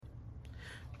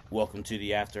Welcome to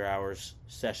the After Hours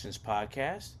Sessions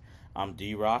podcast. I'm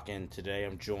D-Rock, and today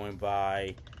I'm joined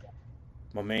by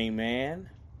my main man,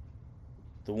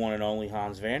 the one and only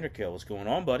Hans Vanderkill. What's going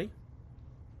on, buddy?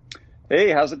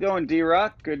 Hey, how's it going,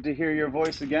 D-Rock? Good to hear your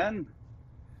voice again.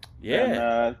 Been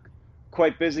Yeah,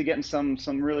 quite busy getting some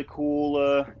really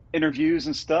cool interviews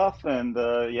and stuff, and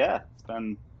yeah, it's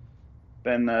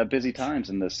been busy times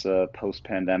in this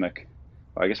post-pandemic.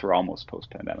 Well, I guess we're almost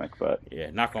post-pandemic, but yeah,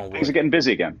 knock on things are wood. getting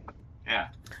busy again. Yeah.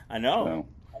 I know.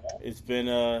 So It's been,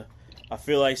 I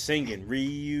feel like singing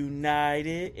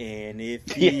Reunited, and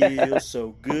it yeah, feels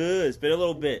so good. It's been a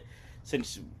little bit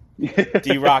since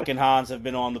D-Rock and Hans have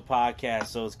been on the podcast,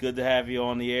 so it's good to have you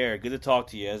on the air. Good to talk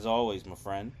to you, as always, my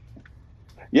friend.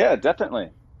 yeah, definitely.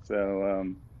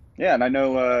 So yeah, and I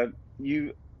know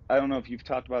you. I don't know if you've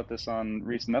talked about this on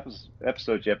recent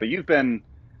episodes yet, but you've been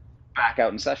back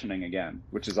out in sessioning again,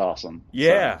 which is awesome.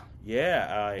 So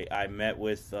Yeah. I met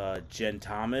with Jen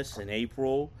Thomas in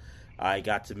April. I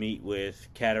got to meet with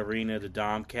Katarina the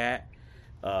Domcat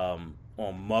on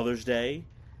Mother's Day.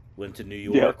 Went to New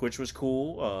yeah, York, which was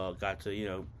cool. Got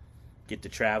to get to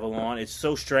travel on. It's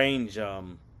so strange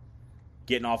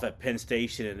getting off at Penn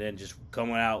Station and then just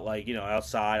coming out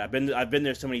outside. I've been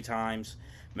there so many times.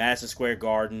 Madison Square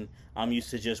Garden. I'm used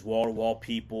to just wall to wall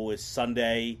people. It's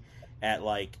Sunday at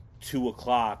like 2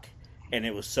 o'clock, and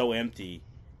it was so empty.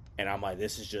 And I'm like,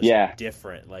 this is just yeah.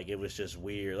 different. Like, it was just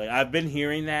weird. Like, I've been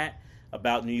hearing that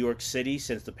about New York City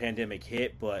since the pandemic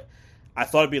hit, but I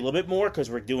thought it'd be a little bit more because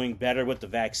we're doing better with the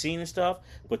vaccine and stuff.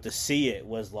 But to see it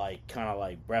was like kind of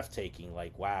like breathtaking.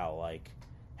 Like, wow, like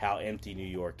how empty New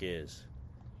York is.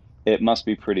 It must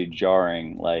be pretty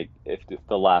jarring, like if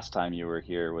the last time you were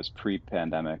here was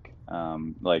pre-pandemic.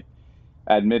 Like,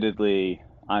 admittedly,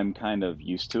 I'm kind of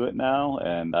used to it now,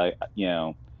 and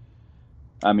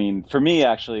I mean, for me,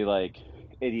 actually, like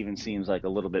it even seems like a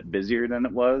little bit busier than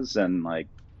it was, and like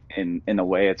in a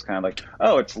way, it's kind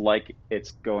of like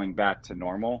it's going back to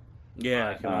normal, Yeah,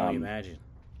 I but can only imagine.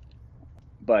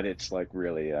 it's like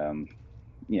really,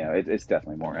 it's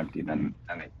definitely more empty than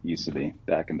it used to be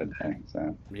back in the day.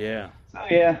 Yeah, So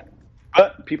yeah,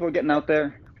 but people are getting out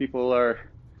there. People are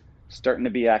starting to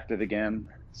be active again.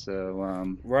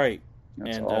 So right.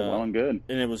 that's And all well and good.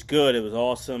 and it was good. It was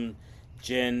awesome.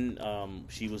 Jen,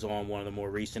 she was on one of the more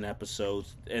recent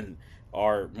episodes, and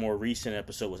our more recent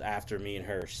episode was after me and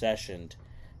her sessioned.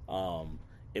 Um,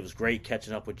 it was great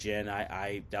catching up with Jen.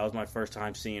 I that was my first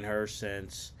time seeing her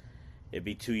since it'd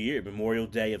be 2 years. Memorial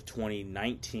Day of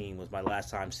 2019 was my last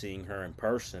time seeing her in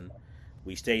person.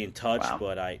 We stay in touch, Wow.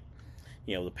 but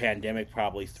the pandemic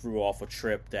probably threw off a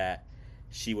trip that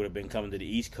she would have been coming to the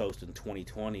East Coast in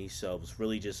 2020. So it was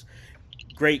really just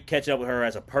great catching up with her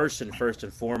as a person first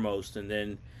and foremost, and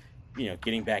then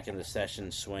getting back in the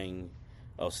session swing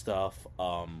of stuff.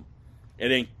 And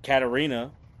then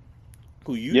Katarina,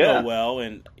 who you know Yeah, well,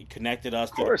 and connected us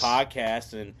of to the course.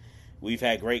 podcast, and we've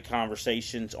had great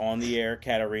conversations on the air,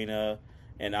 Katarina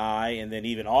and I, and then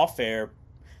even off air.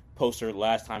 Poster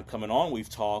last time coming on, we've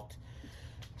talked.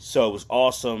 So it was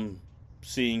awesome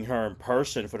seeing her in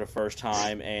person for the first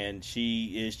time, and she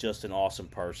is just an awesome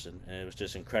person, and it was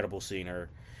just incredible seeing her,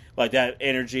 like that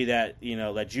energy that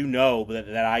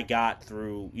that I got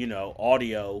through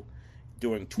audio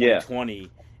during Yeah.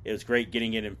 2020. It was great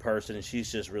getting it in person, and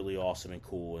she's just really awesome and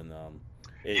cool, and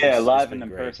Yeah, it's live and been in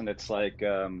great. person, it's like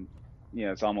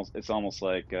it's almost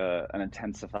like an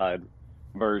intensified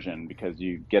version because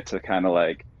you get to kind of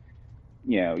like,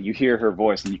 you hear her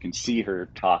voice and you can see her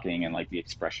talking and like the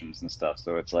expressions and stuff.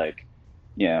 So it's like,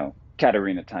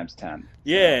 Katarina times 10.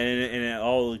 Yeah, So, and in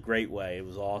all a great way. It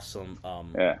was awesome.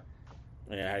 yeah.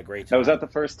 And I had a great Now, was that time.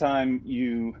 the first time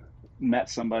you met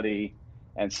somebody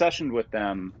and sessioned with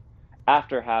them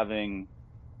after having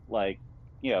like,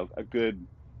 a good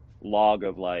log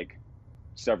of like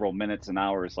several minutes and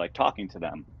hours like talking to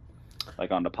them,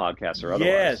 like on the podcast or Yeah,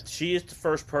 otherwise? she is the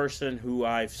first person who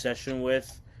I've sessioned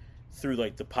with through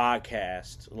like the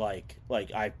podcast. Like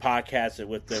I podcasted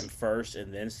with them first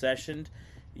and then sessioned.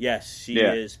 Yes, she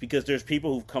Yeah. is, because there's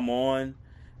people who've come on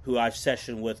who I've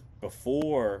sessioned with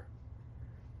before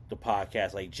the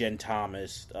podcast, like Jen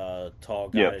Thomas, Tall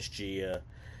Yep. Goddess Gia.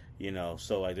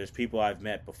 So like there's people I've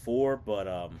met before,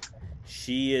 but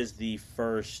she is the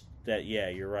first that, yeah,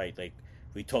 you're right. Like,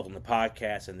 we talked on the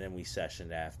podcast and then we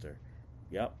sessioned after.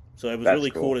 Yep. So it was That's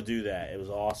really cool cool. to do that. It was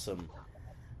awesome.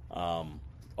 Um,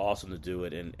 awesome to do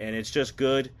it, and it's just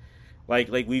good. Like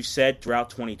we've said throughout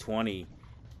 2020,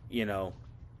 you know,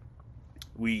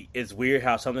 we it's weird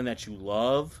how something that you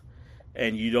love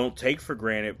and you don't take for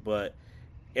granted, but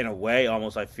in a way,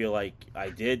 almost I feel like I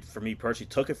did, for me personally,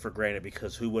 took it for granted,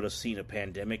 because who would have seen a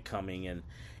pandemic coming, and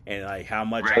like how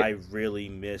much Right. I really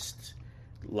missed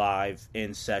live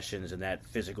in sessions and that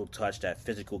physical touch, that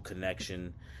physical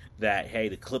connection. That, hey,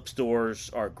 the clip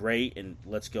stores are great, and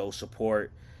let's go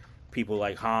support people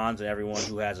like Hans and everyone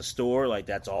who has a store. Like,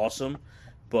 that's awesome,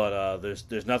 but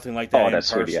there's nothing like that Oh, in that's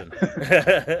sweet. Yeah.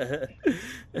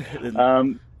 person.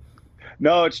 Um,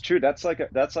 no, it's true. That's like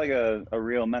a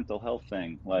real mental health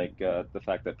thing. Like the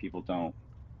fact that people don't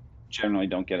generally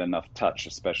don't get enough touch,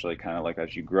 especially kind of like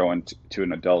as you grow into to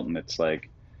an adult, and it's like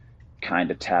kind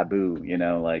of taboo,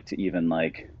 like to even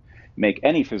like make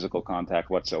any physical contact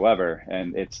whatsoever.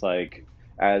 And it's like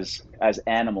as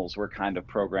animals, we're kind of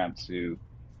programmed to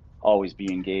always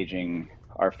be engaging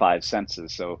our five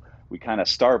senses. So we kind of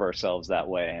starve ourselves that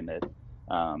way, and it,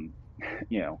 um,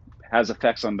 you know, has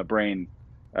effects on the brain.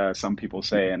 Some people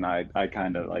say, and I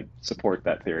kind of like support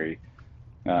that theory.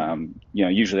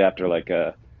 Usually after like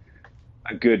a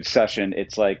good session,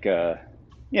 it's like,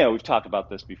 we've talked about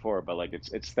this before, but like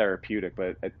it's therapeutic,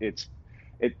 but it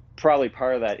probably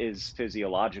part of that is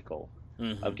physiological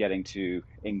Hmm. of getting to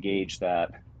engage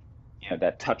that,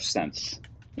 that touch sense,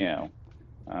 you know,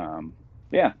 um,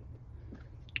 yeah,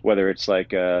 whether it's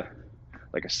like a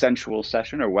sensual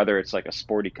session or whether it's like a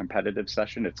sporty competitive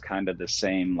session, it's kind of the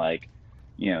same, like,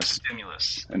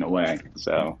 stimulus in a way.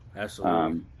 So, Absolutely.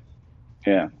 um,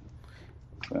 yeah.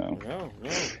 So, No,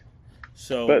 no.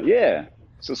 So but yeah.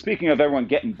 So speaking of everyone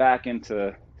getting back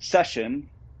into sessioning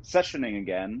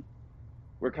again,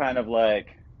 we're kind of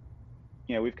like,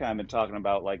 we've kind of been talking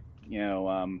about like,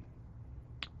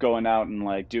 going out and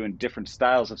like doing different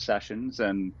styles of sessions,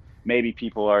 and maybe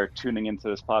people are tuning into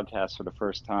this podcast for the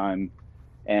first time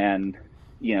and,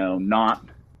 not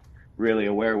really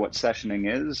aware what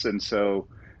sessioning is. And so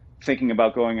thinking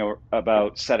about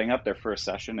about setting up their first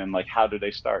session and like how do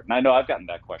they start? And I know I've gotten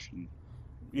that question,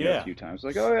 a yeah, few times.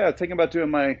 Like, oh yeah, thinking about doing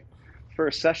my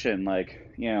first session.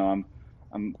 Like,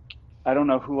 I'm I don't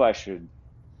know who I should,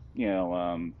 you know,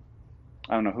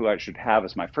 I don't know who I should have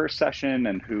as my first session,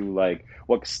 and who, like,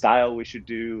 what style we should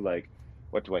do. Like,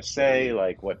 what do I say?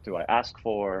 Like, what do I ask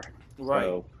for? right.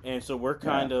 So And so we're yeah,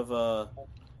 kind of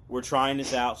we're trying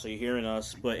this out, so you're hearing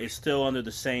us, but it's still under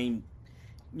the same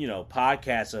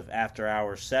podcasts of after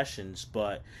hours sessions,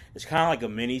 but it's kind of like a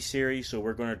mini series. So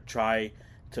we're going to try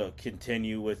to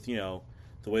continue with the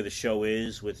way the show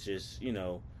is, which is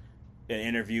an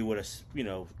interview with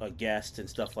a guest and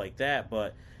stuff like that.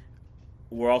 But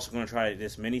we're also going to try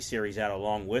this mini series out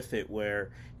along with it, where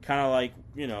kind of like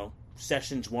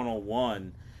sessions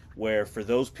 101, where for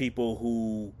those people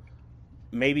who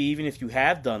maybe even if you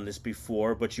have done this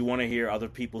before, but you want to hear other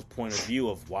people's point of view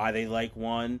of why they like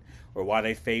one or why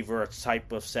they favor a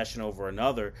type of session over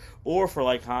another, or for,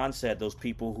 like Han said, those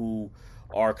people who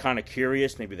are kind of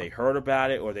curious, maybe they heard about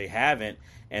it or they haven't,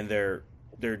 and they're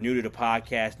new to the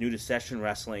podcast, new to session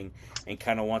wrestling, and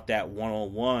kind of want that one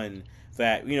on one.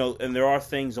 That and there are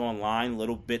things online,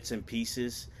 little bits and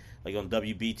pieces, like on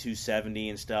WB270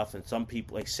 and stuff, and some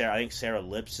people like Sarah. I think Sarah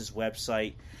Lips'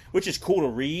 website, which is cool to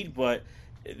read, but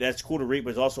that's cool to read,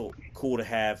 but it's also cool to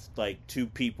have like two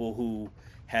people who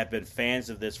have been fans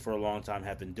of this for a long time,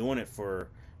 have been doing it for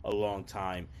a long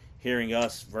time, hearing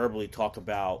us verbally talk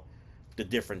about the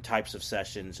different types of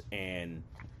sessions and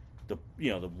the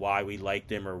why we like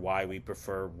them or why we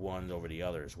prefer one over the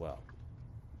other as well.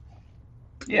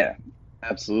 yeah,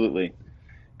 absolutely.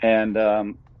 And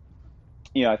I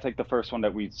think the first one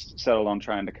that we settled on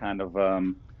trying to kind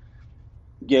of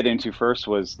get into first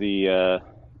was the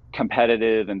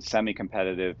competitive and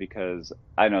semi-competitive, because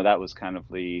I know that was kind of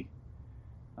the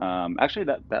actually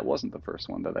that wasn't the first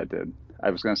one that I did.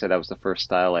 I was going to say that was the first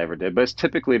style I ever did, but it's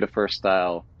typically the first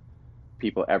style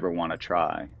people ever want to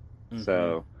try. Mm-hmm.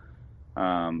 So,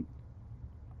 um,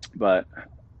 but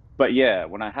but yeah,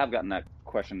 when I have gotten that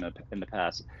question in the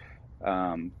past,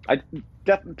 I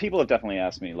people have definitely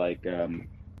asked me like,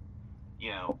 you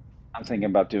know, I'm thinking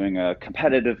about doing a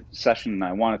competitive session, and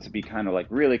I want it to be kind of like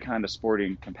really kind of sporty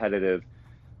and competitive.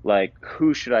 Like,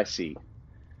 who should I see?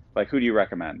 Like, who do you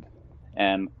recommend?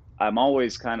 And I'm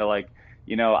always kind of like,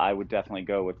 I would definitely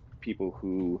go with people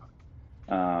who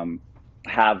um,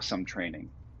 have some training,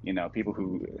 people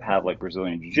who have like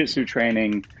Brazilian Jiu Jitsu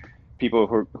training, people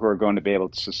who are going to be able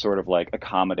to sort of like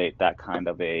accommodate that kind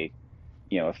of a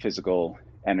physical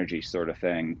energy sort of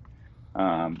thing.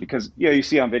 Because, you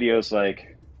see on videos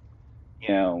like,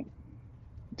 you know,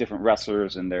 different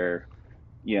wrestlers, and they're,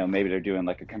 maybe they're doing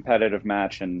like a competitive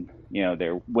match, and,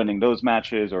 they're winning those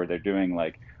matches, or they're doing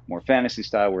like more fantasy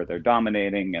style where they're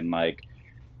dominating, and like,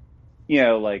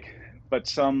 like, but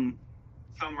some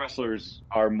some wrestlers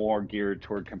are more geared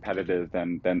toward competitive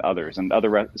than others, and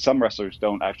some wrestlers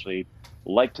don't actually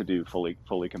like to do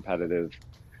fully competitive.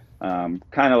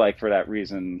 Kind of like for that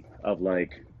reason of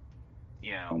like,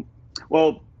 you know,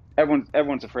 well,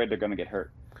 everyone's afraid they're going to get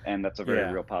hurt, and that's a very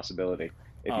Yeah. real possibility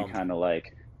if you Um, kind of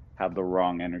like have the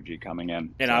wrong energy coming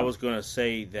in. and I So was gonna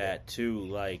say that too.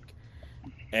 Like,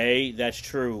 a that's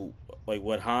true. Like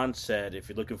what Hans said, if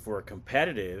you're looking for a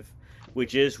competitive,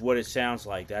 which is what it sounds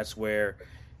like, that's where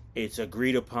it's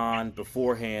agreed upon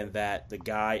beforehand that the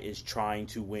guy is trying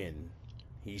to win.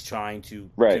 He's trying to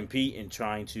right, compete and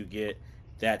trying to get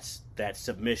that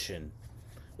submission.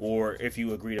 Or if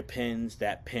you agree to pins,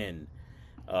 that pin,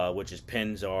 which is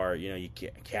pins are you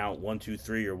count 1, 2,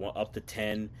 3 or up to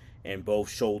 10, and both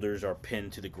shoulders are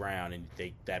pinned to the ground,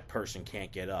 and that person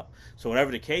can't get up. So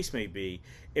whatever the case may be,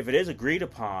 if it is agreed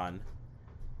upon,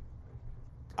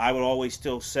 I would always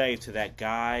still say to that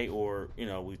guy, or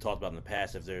we've talked about in the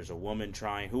past, if there's a woman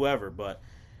trying, whoever, but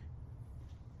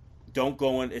don't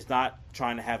go in. It's not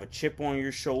trying to have a chip on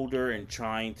your shoulder and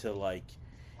trying to like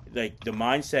the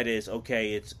mindset is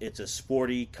okay. It's a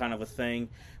sporty kind of a thing,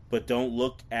 but don't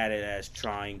look at it as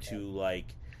trying to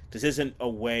like. This isn't a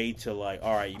way to like.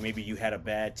 All right, maybe you had a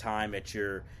bad time at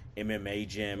your MMA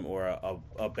gym or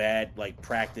a bad like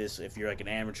practice if you're like an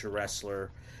amateur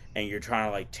wrestler and you're trying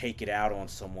to like take it out on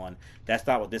someone. That's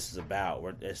not what this is about.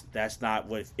 That's not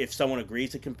what if someone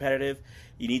agrees to competitive,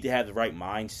 you need to have the right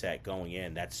mindset going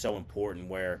in. That's so important.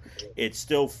 Where it's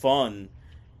still fun,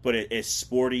 but it's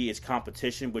sporty, it's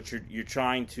competition. But you're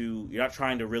not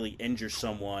trying to really injure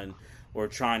someone or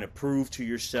trying to prove to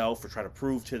yourself or try to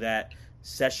prove to that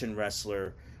session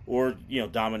wrestler or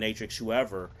dominatrix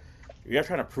whoever. You're not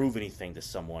trying to prove anything to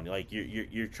someone. Like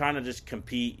you're trying to just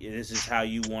compete. This is how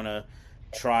you want to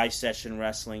try session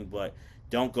wrestling, but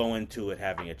don't go into it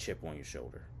having a chip on your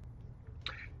shoulder.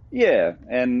 yeah,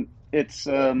 and it's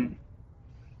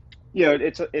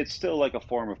it's still like a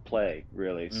form of play,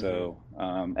 really. Mm-hmm. So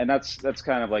and that's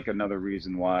kind of like another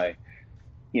reason why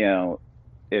you know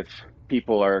if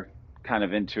people are kind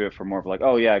of into it for more of like,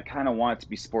 oh yeah, I kind of want it to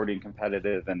be sporty and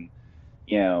competitive, and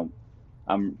you know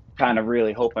I'm kind of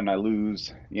really hoping I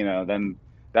lose, then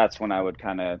that's when I would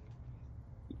kind of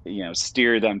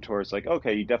steer them towards like,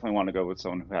 okay, you definitely want to go with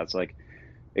someone who has like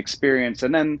experience,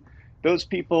 and then those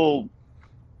people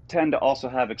tend to also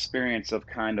have experience of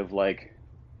kind of like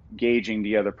gauging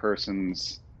the other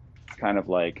person's kind of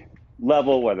like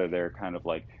level, whether they're kind of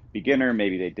like beginner,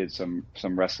 maybe they did some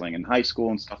wrestling in high school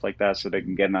and stuff like that, so they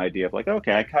can get an idea of like,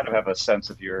 okay, I kind of have a sense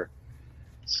of your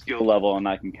skill level, and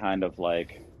I can kind of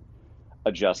like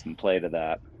adjust and play to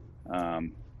that.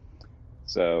 Um,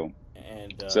 so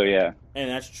And so yeah, and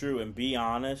that's true. And be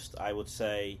honest. I would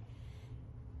say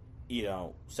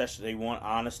especially they want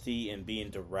honesty and being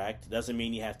direct. It doesn't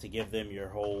mean you have to give them your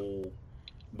whole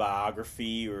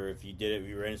biography or if you did it,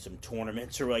 you were in some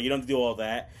tournaments or what. You don't have to do all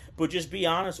that, but just be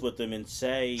honest with them and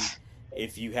say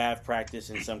if you have practice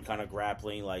in some kind of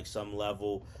grappling, like some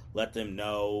level, let them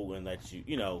know and let you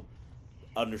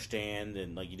understand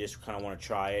and like you just kind of want to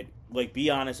try it. Like be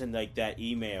honest in like that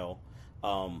email.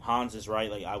 Hans is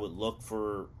right. Like I would look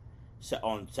for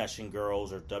on Session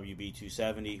Girls or WB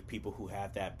 270 people who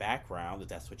have that background if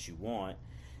that's what you want,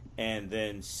 and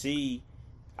then C,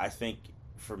 I think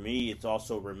for me it's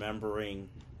also remembering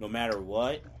no matter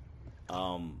what,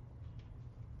 um,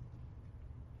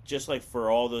 just like for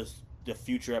all the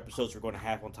future episodes we're going to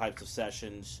have on types of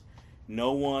sessions,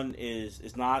 no one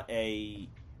is not a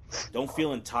don't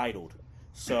feel entitled.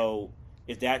 So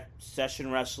if that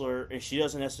session wrestler, if she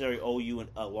doesn't necessarily owe you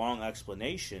a long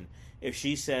explanation, if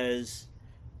she says,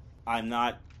 I'm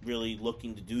not really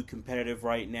looking to do competitive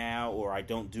right now, or I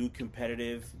don't do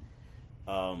competitive,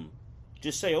 um,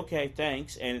 just say, okay,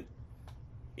 thanks. And,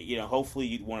 hopefully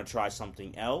you'd want to try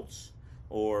something else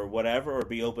or whatever, or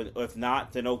be open. If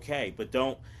not, then okay. But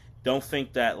don't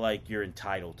think that like you're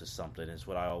entitled to something is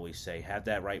what I always say. Have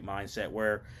that right mindset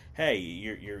where hey,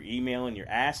 you're emailing, you're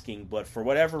asking, but for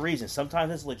whatever reason,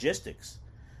 sometimes it's logistics.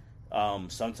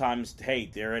 Sometimes hey,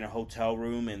 they're in a hotel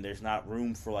room and there's not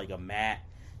room for like a mat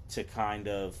to kind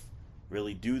of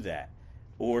really do that.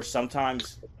 Or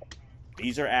sometimes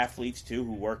these are athletes too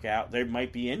who work out. They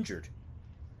might be injured.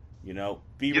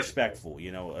 Be yep. respectful.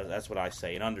 That's what I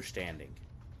say, and understanding.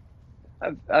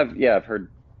 I've heard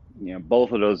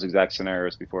both of those exact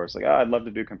scenarios before. It's like, oh, I'd love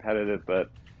to do competitive, but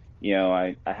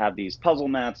I have these puzzle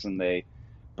mats and they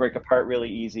break apart really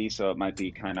easy, so it might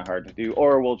be kind of hard to do.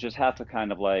 Or we'll just have to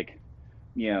kind of like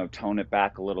tone it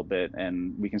back a little bit,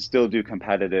 and we can still do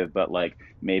competitive, but like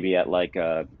maybe at like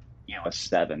a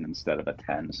 7 instead of a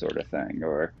 10 sort of thing.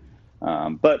 Or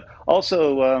but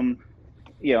also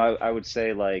I would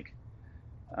say like,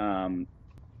 um,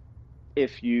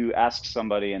 if you ask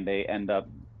somebody and they end up,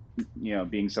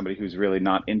 being somebody who's really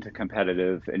not into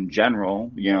competitive in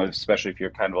general, especially if you're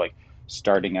kind of like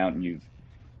starting out and you've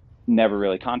never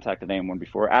really contacted anyone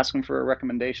before, ask them for a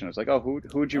recommendation. It's like, oh, who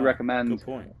would you Good recommend?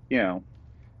 point. You know,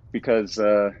 because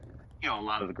a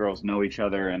lot of the girls know each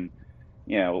other, and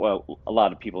well, a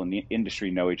lot of people in the industry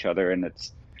know each other, and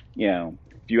it's,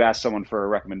 if you ask someone for a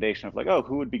recommendation of like, oh,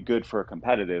 who would be good for a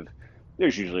competitive,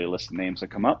 there's usually a list of names that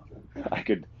come up. I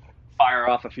could fire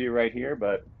off a few right here,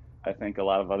 but I think a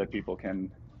lot of other people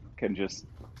can just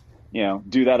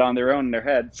do that on their own in their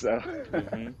head. So,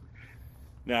 Hmm.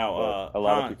 Now, but a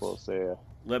lot of people Hans, say,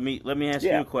 let me ask you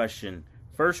yeah. a question.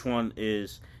 First one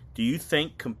is, do you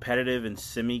think competitive and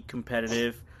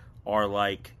semi-competitive are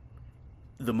like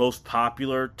the most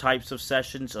popular types of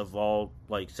sessions of all,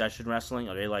 like session wrestling?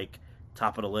 Are they like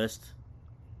top of the list?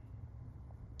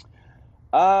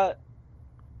 Uh,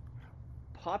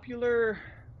 Popular,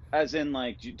 as in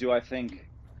like, do I think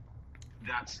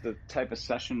that's the type of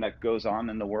session that goes on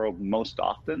in the world most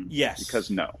often? Because Yes.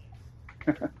 no,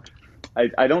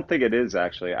 I don't think it is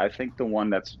actually. I think the one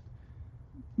that's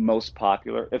most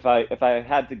popular, if I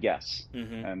had to guess,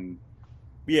 Hmm. and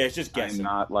Yeah, it's just I'm guessing.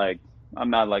 not like I'm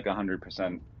not like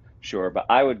 100% sure, but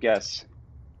I would guess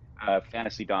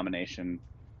fantasy domination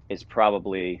is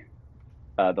probably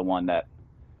the one that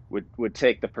would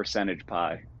take the percentage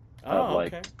pie of Oh,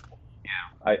 like, okay.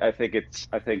 I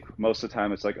think most of the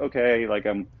time it's like, okay, like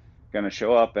I'm gonna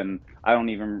show up and I don't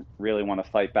even really want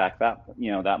to fight back that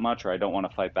much, or I don't want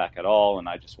to fight back at all, and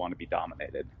I just want to be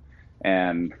dominated.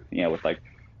 And with like,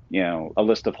 a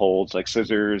list of holds like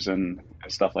scissors and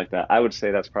stuff like that. I would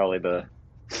say that's probably the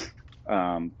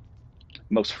um,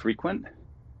 most frequent.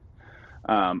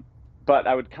 Um, but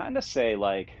I would kind of say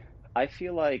like, I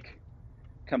feel like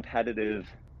competitive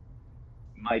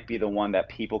might be the one that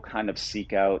people kind of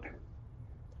seek out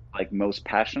like most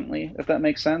passionately, if that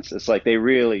makes sense. It's like they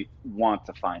really want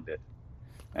to find it.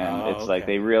 And Oh, it's like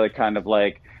okay. they really kind of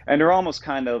like, and they're almost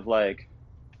kind of like,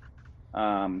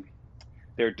 um,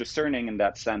 they're discerning in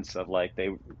that sense of like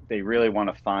they really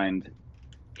want to find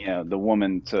the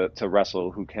woman to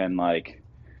wrestle who can like,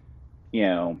 you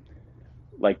know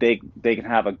like they can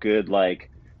have a good like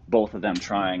both of them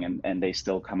trying, and they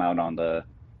still come out on the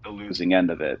losing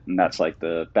end of it, and that's like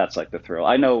the thrill.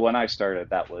 I know when I started,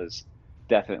 that was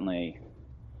definitely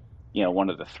one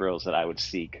of the thrills that I would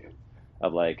seek,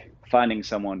 of like finding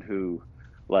someone who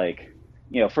like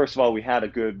first of all, we had a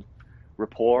good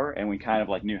rapport and we kind of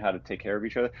like knew how to take care of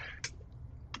each other.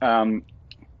 um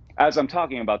as I'm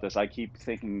talking about this, I keep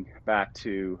thinking back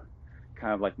to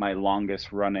kind of like my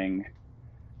longest running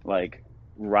like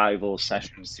rival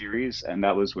session series, and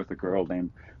that was with a girl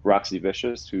named Roxy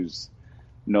Vicious, who's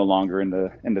no longer in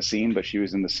the scene, but she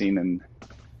was in the scene in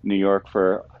New York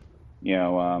for you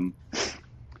know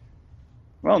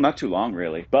well, not too long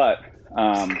really, but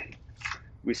um,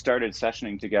 we started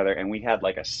sessioning together, and we had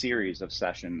like a series of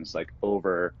sessions like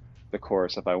over the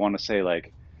course of, I want to say,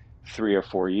 like 3 or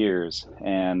 4 years.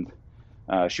 And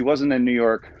she wasn't in New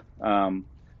York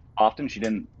often. She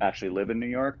didn't actually live in New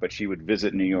York, but she would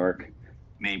visit New York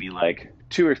maybe like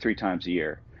 2 or 3 times a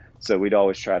year. So we'd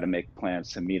always try to make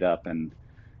plans to meet up and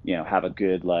have a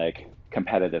good like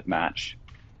competitive match.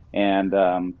 And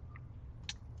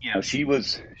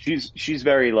she's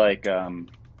very like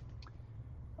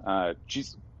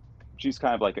she's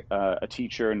kind of like a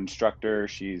teacher and instructor.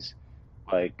 She's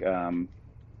like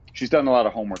she's done a lot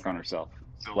of homework on herself.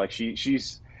 So like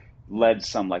she's led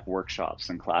some like workshops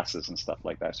and classes and stuff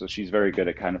like that. So she's very good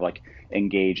at kind of like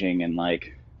engaging and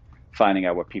like finding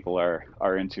out what people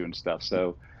are into and stuff.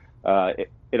 So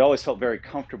it always felt very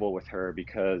comfortable with her,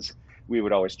 because we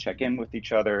would always check in with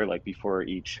each other like before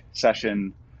each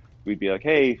session. We'd be like,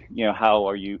 hey, how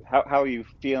are you? How are you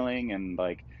feeling? And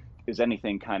like, is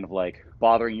anything kind of like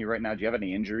bothering you right now? Do you have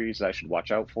any injuries that I should watch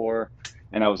out for?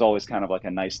 And that was always kind of like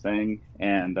a nice thing.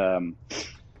 And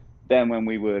then when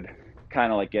we would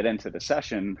kind of like get into the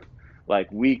session, like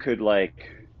we could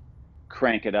like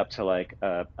crank it up to like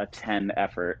a 10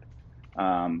 effort,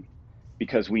 um,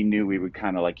 because we knew we would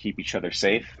kind of like keep each other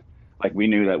safe. Like we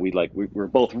knew that we were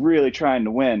both really trying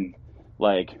to win,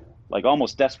 like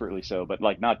almost desperately so, but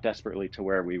like not desperately to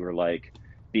where we were like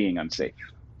being unsafe.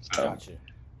 So, Gotcha.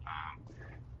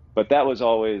 but that was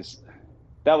always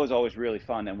really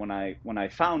fun. And when I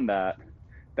found that,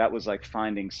 that was like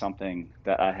finding something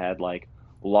that I had like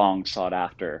long sought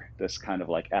after, this kind of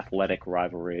like athletic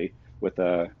rivalry with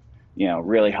a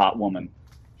really hot woman.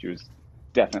 She was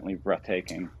definitely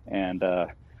breathtaking, and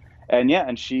yeah,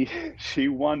 and she she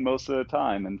won most of the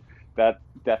time, and that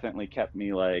definitely kept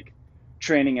me like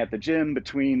training at the gym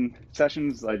between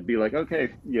sessions, I'd be like,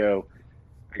 okay,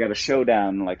 I got a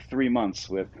showdown in like 3 months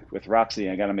with Roxy.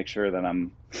 I got to make sure that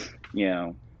you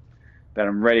know, that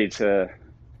I'm ready to,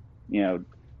 you know,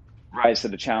 rise to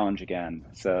the challenge again.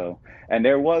 So, and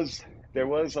there was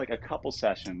like a couple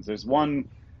sessions. There's one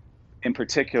in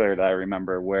particular that I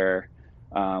remember where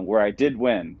I did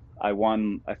win. I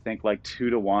won, I think, like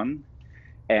 2-1,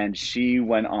 and she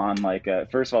went on like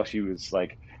first of all, she was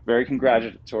like very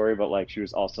congratulatory, but like she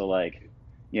was also like,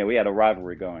 we had a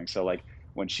rivalry going. So like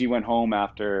when she went home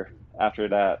after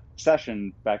that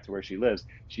session back to where she lives,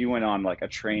 she went on like a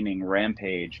training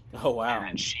rampage, Oh and wow.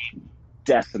 then she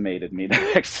decimated me the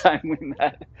next time we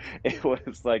met. It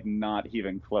was like not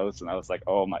even close, and I was like,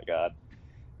 oh my God.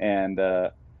 And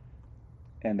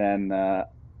and then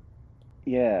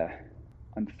yeah,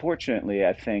 unfortunately,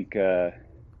 I think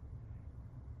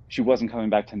she wasn't coming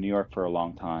back to New York for a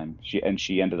long time.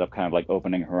 She ended up kind of like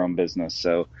opening her own business.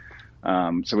 So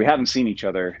we haven't seen each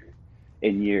other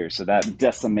in years. So that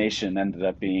decimation ended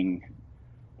up being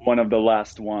one of the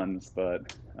last ones.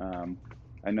 But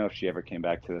I know if she ever came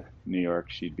back to New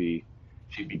York, she'd be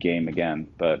game again.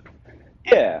 But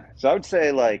yeah, so I would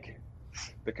say like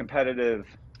the competitive,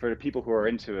 for the people who are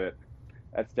into it,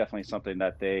 that's definitely something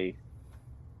that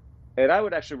and I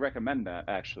would actually recommend that,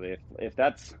 actually, if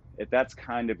that's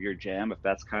kind of your jam, if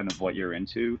that's kind of what you're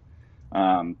into.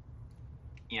 um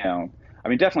you know I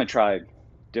mean, definitely try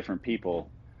different people,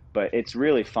 but it's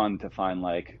really fun to find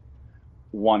like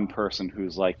one person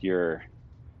who's like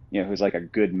who's like a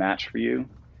good match for you,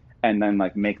 and then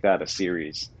like make that a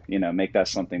series, make that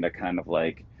something that kind of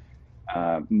like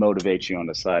motivates you on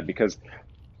the side, because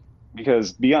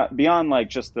beyond like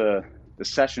just the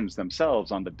sessions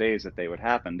themselves on the days that they would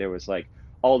happen, there was like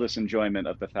all this enjoyment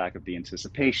of the fact of the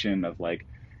anticipation of like,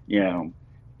 you know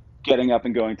getting up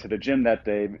and going to the gym that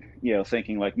day,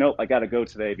 thinking like, nope, I got to go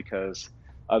today because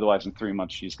otherwise in 3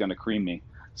 months she's going to cream me.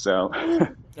 So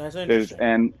That's there's interesting.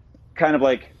 and kind of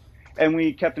like, and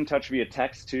we kept in touch via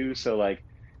text too. So like,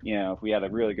 if we had a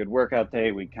really good workout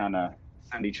day, we kind of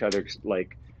send each other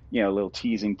like, little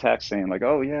teasing text saying like,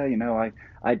 oh yeah,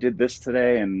 I did this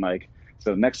today, and like,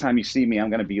 so next time you see me, I'm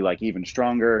gonna be like even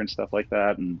stronger and stuff like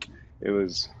that. And it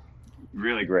was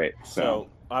really great. So So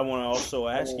I want to also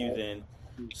ask you then,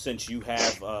 since you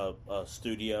have a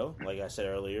studio, like I said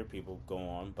earlier, people go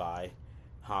on buy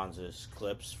Hans's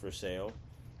clips for sale,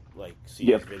 like see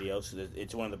his yep. videos. So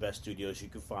it's one of the best studios you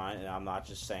can find, and I'm not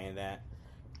just saying that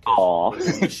because Aw. we're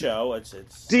doing the show.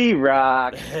 It's.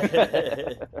 D-Rock.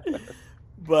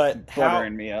 But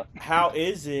Buttering me up. how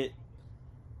is it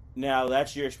now?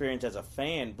 That's your experience as a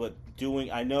fan, but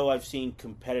doing. I know I've seen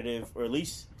competitive, or at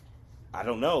least I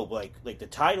don't know, like the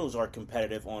titles are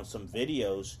competitive on some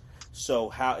videos. So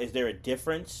how is there a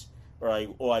difference, or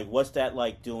like what's that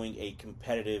like doing a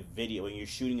competitive video when you're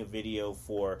shooting a video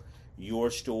for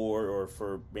your store or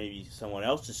for maybe someone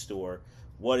else's store?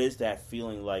 What is that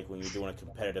feeling like when you're doing a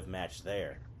competitive match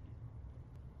there?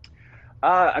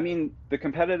 I mean, the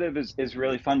competitive is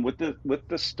really fun with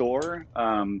the store.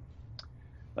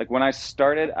 Like when I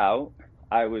started out,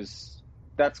 I was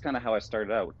that's kind of how I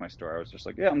started out with my store. I was just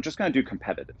like, yeah, I'm just gonna do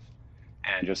competitive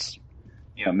and just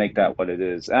make that what it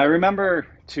is. And I remember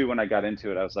too when I got into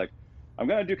it, I was like, I'm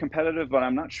gonna do competitive, but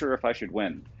I'm not sure if I should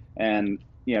win. And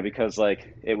because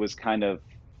like it was kind of,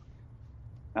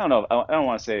 I don't know, I don't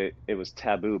want to say it was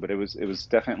taboo, but it was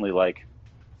definitely like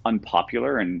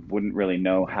unpopular, and wouldn't really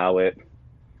know how it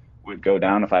would go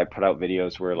down if I put out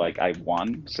videos where like I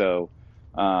won. So,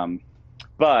 um,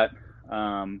 but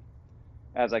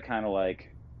as I kind of like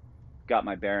got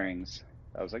my bearings,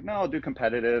 I was like, no, I'll do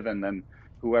competitive, and then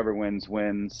whoever wins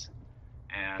wins.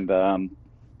 And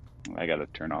I got to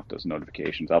turn off those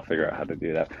notifications. I'll figure out how to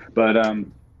do that. But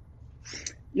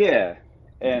yeah,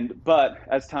 but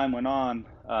as time went on,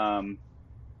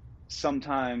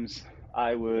 sometimes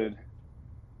I would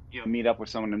meet up with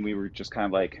someone, and we were just kind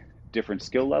of like different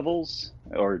skill levels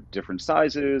or different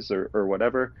sizes or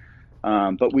whatever.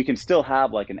 But we can still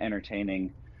have like an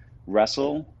entertaining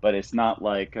wrestle, but it's not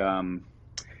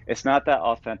that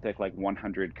authentic, like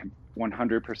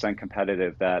 100%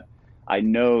 competitive, that I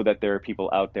know that there are people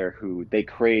out there who they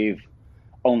crave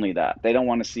only that. They don't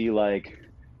want to see like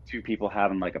two people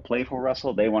having like a playful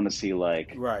wrestle. They want to see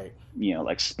like, Right.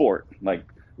 like sport,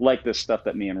 like this stuff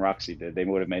that me and Roxy did. They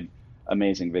would have made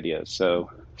amazing videos.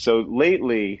 So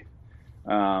lately,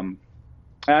 um,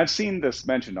 and I've seen this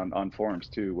mentioned on forums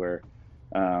too, where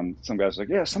some guys are like,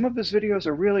 yeah, some of his videos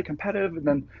are really competitive, and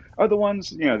then other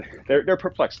ones, they're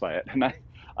perplexed by it, and I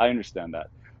understand that.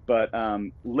 But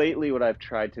lately, what I've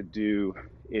tried to do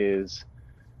is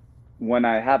when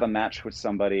I have a match with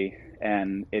somebody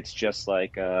and it's just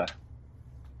like all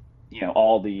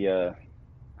the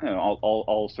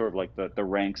all sort of like the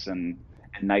ranks and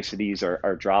niceties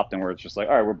are dropped, and where it's just like,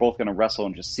 all right, we're both going to wrestle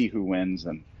and just see who wins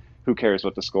and who cares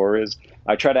what the score is.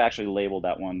 I try to actually label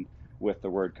that one with the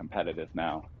word competitive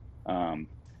now. Um,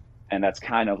 and that's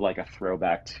kind of like a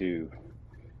throwback to,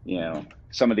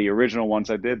 some of the original ones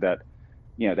I did that,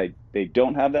 they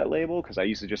don't have that label, because I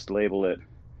used to just label it,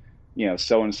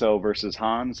 so and so versus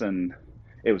Hans, and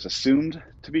it was assumed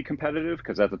to be competitive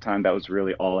because at the time that was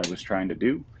really all I was trying to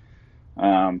do.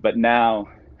 But now,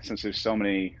 since there's so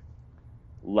many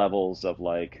levels of,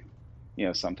 like,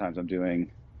 sometimes I'm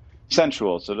doing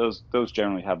sensual, so those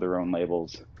generally have their own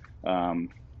labels. Um,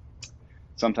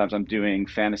 Sometimes I'm doing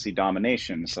fantasy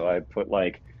domination, so I put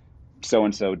like so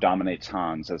and so dominates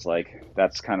Hans as, like,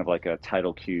 that's kind of like a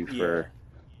title cue Yeah. for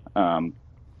um,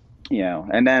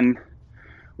 and then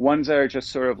ones that are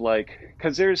just sort of like,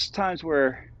 because there's times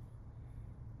where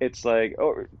it's like,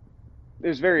 oh,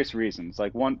 there's various reasons.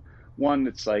 Like one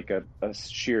it's like a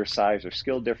sheer size or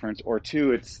skill difference, or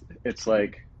two, it's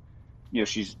like,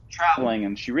 she's traveling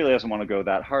and she really doesn't want to go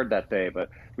that hard that day, but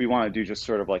we want to do just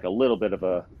sort of like a little bit of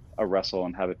a wrestle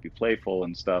and have it be playful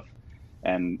and stuff,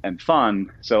 and fun.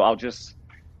 So I'll just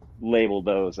label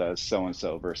those as so and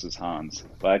so versus Hans.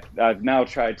 But I've now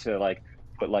tried to, like,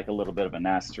 put like a little bit of an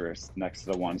asterisk next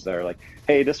to the ones that are like,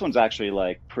 hey, this one's actually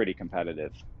like pretty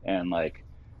competitive, and like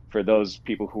for those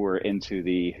people who are into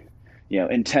the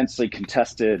intensely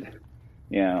contested,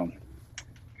 you know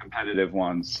competitive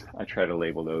ones, I try to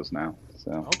label those now.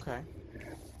 So Okay.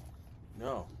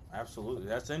 No,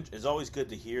 absolutely. It's always good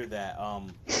to hear that.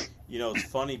 It's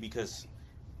funny because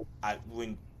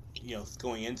when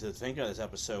going into thinking of this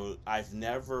episode, I've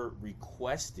never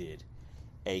requested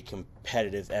a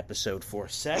competitive episode for a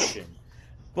session,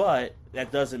 but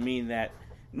that doesn't mean that,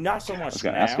 not so I was much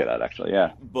going to ask you now, that, actually.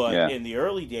 Yeah. but Yeah. in the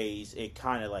early days it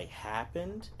kind of like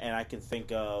happened, and I can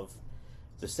think of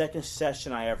the second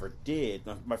session I ever did.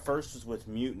 My first was with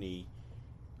Mutiny.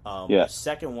 The Yeah.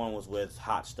 second one was with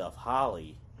Hot Stuff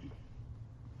Holly,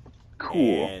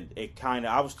 Cool. and it kind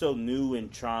of, I was still new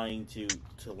and trying to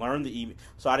learn the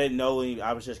so I didn't know any,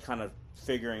 I was just kind of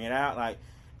figuring it out. Like,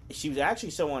 she was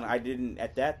actually someone I didn't,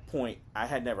 at that point I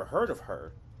had never heard of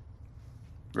her,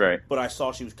 Right. but I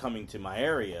saw she was coming to my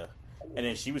area, and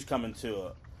then she was coming to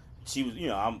a, she was,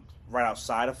 I'm right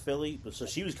outside of Philly, but so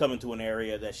she was coming to an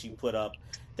area that she put up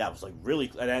that was like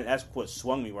really, and that's what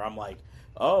swung me, where I'm like,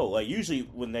 oh, like usually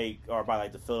when they are by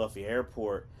like the Philadelphia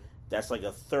airport, that's like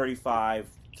a 35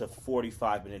 to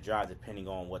 45 minute drive depending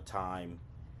on what time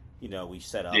we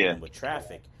set up Yeah. and with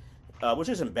traffic, which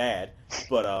isn't bad,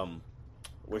 but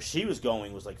where she was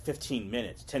going was like 15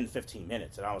 minutes, 10 to 15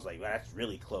 minutes, and I was like, well, that's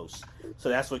really close. So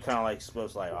that's what kind of like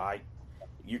was like,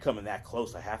 you're coming that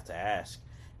close, I have to ask.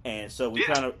 And so we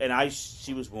kind of, and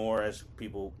she was more, as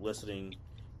people listening,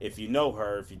 if you know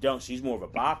her, if you don't, she's more of a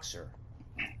boxer.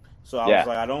 So I was Yeah.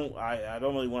 like, I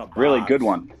don't really want to Really good box.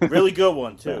 one. Really good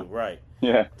one Yeah. too, right?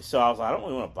 Yeah. So I was like, I don't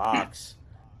really want to box,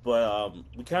 but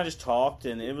we kind of just talked,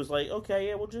 and it was like, okay,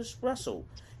 yeah, we'll just wrestle,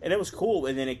 and it was cool.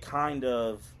 And then it kind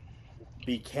of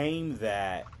became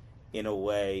that in a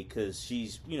way, because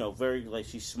she's very, like,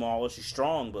 she's smaller, she's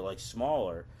strong, but like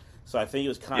smaller. So I think it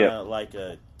was kind Yep. of like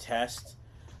a test.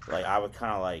 Like, I would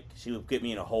kind of like, she would get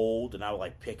me in a hold, and I would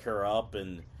like pick her up,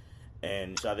 and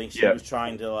so I think she was Yep.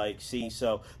 trying to like see.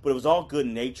 So, but it was all good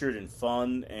natured and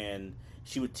fun, and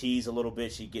she would tease a little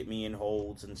bit. She'd get me in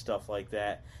holds and stuff like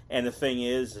that. And the thing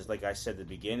is like I said at the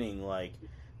beginning, like,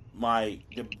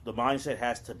 the mindset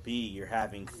has to be, you're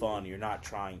having fun. You're not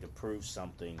trying to prove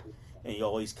something, and you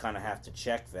always kind of have to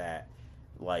check that.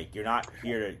 Like, you're not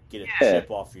here to get a Yeah. chip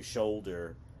off your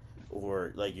shoulder,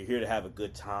 or like you're here to have a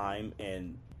good time.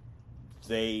 And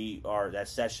they are that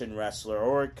session wrestler,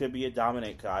 or it could be a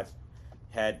dominate.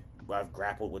 Had I've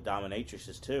grappled with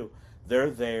dominatrices too. They're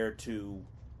there to,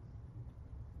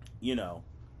 you know,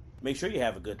 make sure you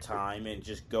have a good time and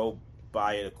just go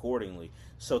by it accordingly.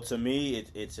 So to me,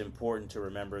 it's important to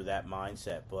remember that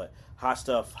mindset. But Hot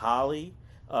Stuff Holly,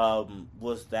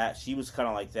 was that, she was kind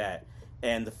of like that.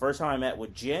 And the first time I met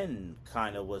with Jen,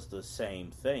 kind of was the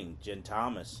same thing. Jen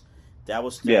Thomas, that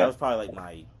Yeah. was probably like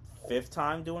my fifth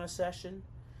time doing a session.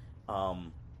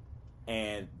 Um,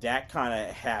 and that kind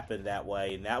of happened that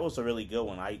way, and that was a really good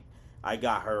one. I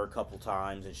got her a couple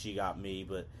times, and she got me,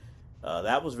 but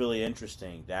that was really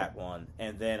interesting, that one.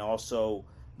 And then also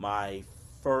my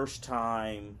first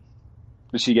time,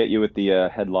 Did she get you with the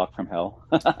headlock from hell?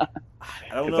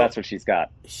 I don't Because know, that's what she's got.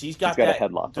 she's She's got got a that,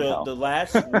 headlock from the hell.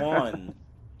 last one.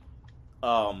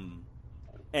 Um,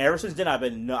 and ever since then,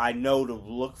 I know to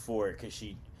look for it, because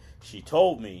She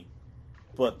told me,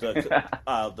 but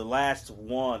the last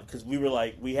one, because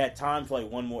we had time for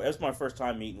like one more. It was my first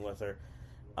time meeting with her,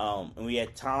 and we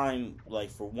had time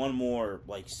like for one more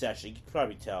like session. You could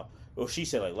probably tell. Well, she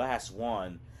said like last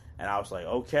one, and I was like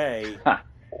okay,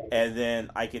 and then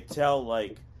I could tell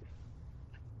like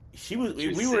she was.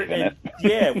 We were in,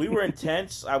 yeah, we were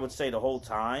intense. I would say the whole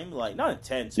time, like not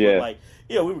intense, but like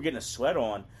we were getting a sweat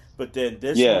on. But then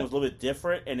this one was a little bit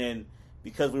different, and then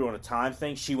because we were on a time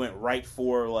thing, she went right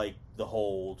for like the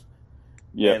hold,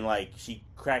 and like she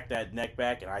cracked that neck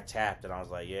back, and I tapped, and I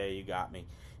was like, yeah, you got me.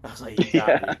 I was like, you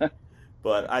got me.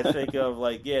 But I think of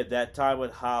like that time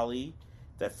with Holly,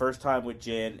 that first time with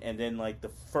Jen, and then like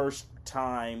the first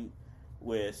time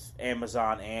with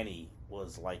Amazon Annie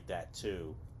was like that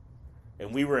too.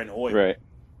 And we were in oil. Right.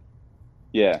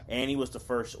 Yeah. Annie was the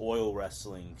first oil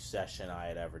wrestling session I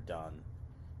had ever done.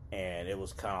 And it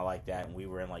was kind of like that, and we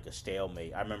were in like a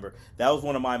stalemate. I remember that was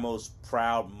one of my most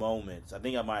proud moments. I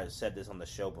think I might have said this on the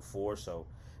show before, so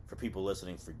for people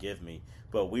listening, forgive me.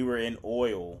 But we were in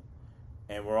oil,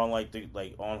 and we're on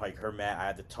on her mat. I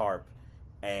had the tarp,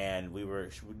 and we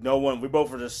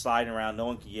both were just sliding around. No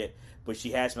one could get, but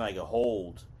she has me like a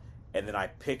hold, and then I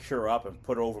picked her up and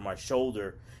put her over my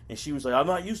shoulder. And she was like, I'm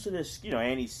not used to this.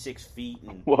 Annie's 6 feet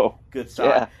and good size.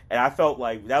 Yeah. And I felt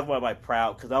like that was one of my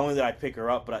proud, because not only did I pick her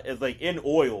up, but it was like in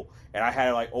oil, and I had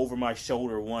her like over my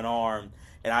shoulder, one arm,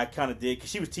 and I kind of did, because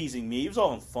she was teasing me. It was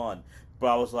all in fun. But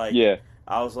I was like,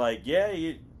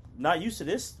 you're not used to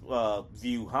this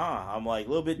view, huh? I'm like, a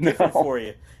little bit different for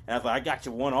you. And I was like, I got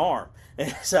you one arm.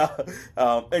 And so,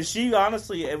 and she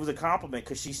honestly, it was a compliment,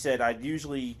 because she said, I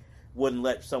usually wouldn't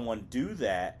let someone do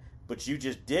that, but you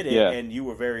just did it, and you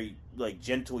were very like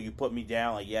gentle. You put me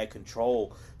down, like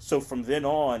control. So from then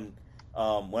on,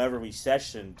 whenever we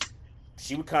sessioned,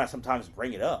 she would kind of sometimes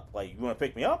bring it up, like, you want to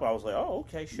pick me up? I was like, oh,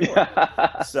 okay, sure.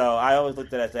 So I always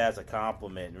looked at it as a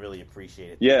compliment and really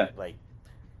appreciated that, like,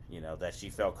 that she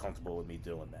felt comfortable with me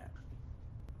doing that.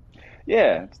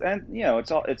 Yeah, and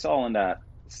it's all in that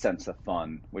sense of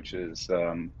fun, which is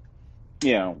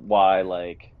why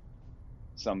like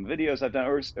some videos I've done,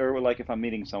 or like if I'm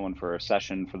meeting someone for a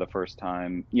session for the first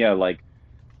time,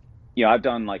 I've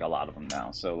done like a lot of them now.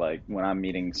 So like when I'm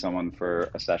meeting someone for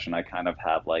a session, I kind of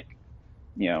have like,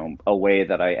 a way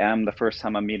that I am the first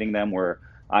time I'm meeting them, where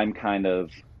I'm kind of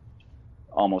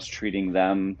almost treating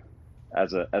them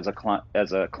as a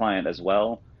client as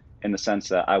well, in the sense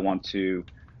that I want to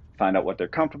find out what they're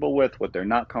comfortable with, what they're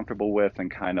not comfortable with, and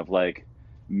kind of like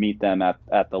meet them at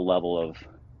the level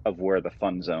of where the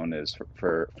fun zone is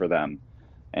for them.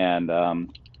 And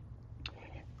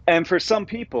for some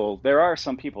people, there are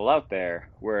some people out there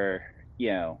where,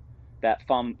 that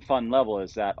fun level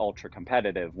is that ultra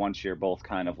competitive. Once you're both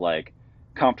kind of like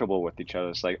comfortable with each other,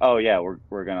 it's like, oh yeah,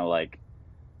 we're gonna like,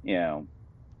 we're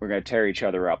gonna tear each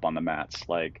other up on the mats.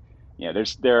 Like,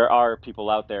 there are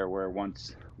people out there where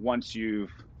once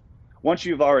you've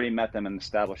already met them and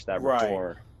established that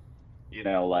rapport,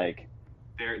 like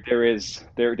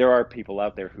there are people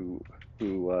out there who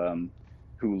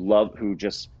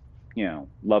just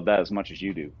love that as much as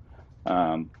you do.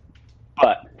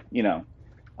 But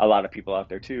a lot of people out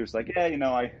there too, it's like, I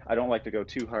don't like to go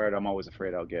too hard. I'm always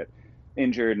afraid I'll get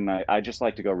injured, and I just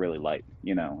like to go really light,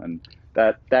 and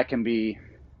that can be,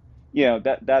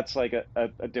 that's like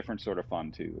a different sort of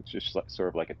fun too. It's just sort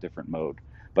of like a different mode.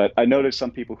 But I noticed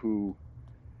some people who,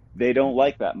 they don't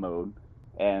like that mode,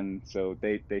 and so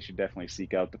they should definitely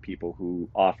seek out the people who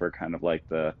offer kind of like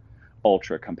the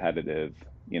ultra competitive,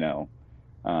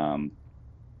 and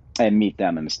meet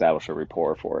them and establish a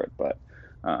rapport for it. But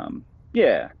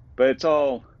but it's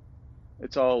all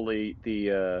it's all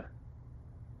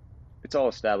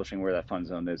establishing where that fun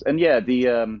zone is. And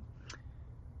the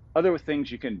other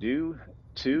things you can do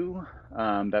too,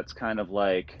 that's kind of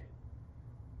like,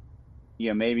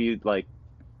 maybe like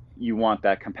you want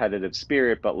that competitive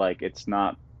spirit, but like it's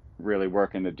not really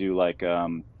working to do like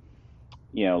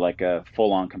like a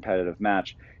full-on competitive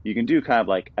match. You can do kind of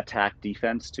like attack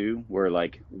defense too, where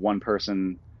like one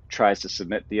person tries to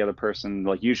submit the other person.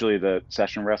 Like usually the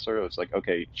session wrestler, it's like,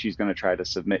 okay, she's going to try to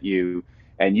submit you,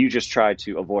 and you just try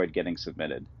to avoid getting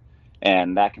submitted.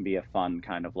 And that can be a fun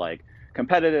kind of like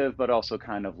competitive, but also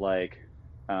kind of like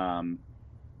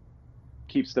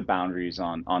keeps the boundaries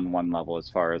on one level as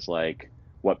far as like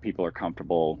what people are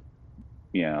comfortable,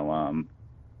 I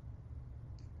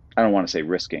don't want to say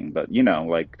risking, but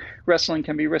like wrestling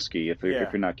can be risky if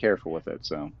you're not careful with it.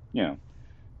 So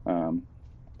so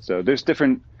there's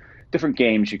different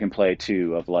games you can play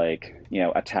too, of like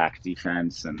attack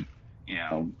defense, and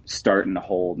start in the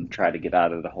hold and try to get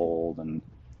out of the hold, and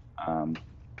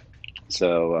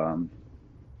so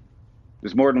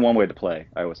there's more than one way to play,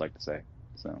 I always like to say.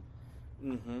 So,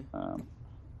 Mm-hmm. um,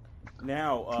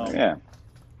 Now, yeah.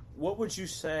 what would you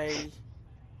say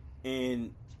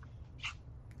in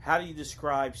how do you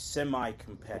describe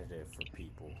semi-competitive for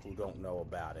people who don't know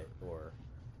about it or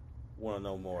want to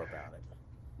know more about it?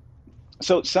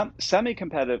 So some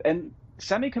semi-competitive and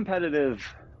semi-competitive,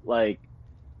 like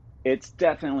it's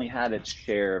definitely had its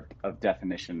share of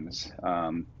definitions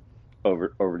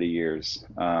over the years.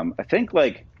 I think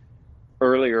like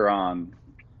earlier on,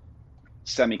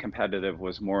 semi-competitive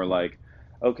was more like,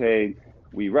 okay,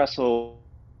 we wrestle.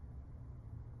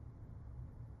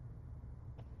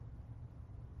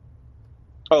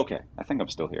 Okay, I think I'm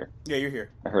still here. Yeah, you're here.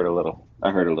 I heard a little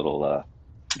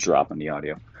drop in the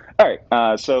audio. All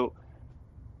right, so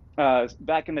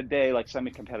back in the day, like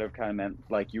semi-competitive kind of meant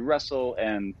like you wrestle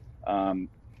and um,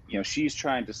 she's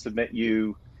trying to submit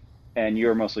you and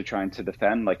you're mostly trying to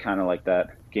defend, like kind of like that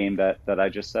game that I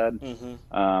just said. Mm-hmm.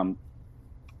 Um,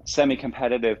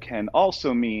 Semi-competitive can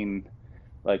also mean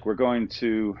like we're going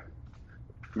to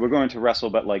wrestle,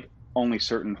 but like only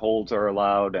certain holds are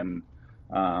allowed, and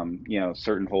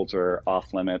certain holds are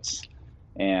off limits,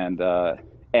 and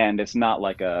it's not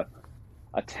like a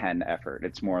 10 effort.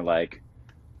 It's more like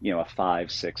a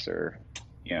 5, 6, or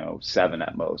 7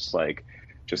 at most. Like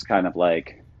just kind of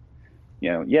like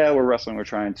yeah, we're wrestling, we're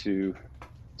trying to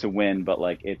win, but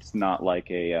like it's not like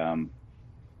a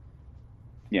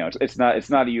it's not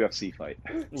a UFC fight.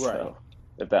 Right. So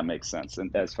if that makes sense,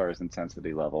 and as far as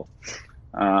intensity level,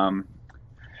 um,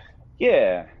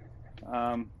 yeah,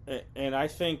 um, And I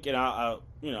think, and I'll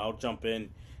jump in.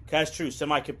 'Cause that's true,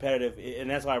 semi-competitive, and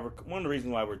that's why one of the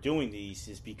reasons why we're doing these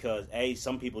is because a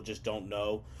some people just don't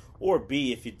know, or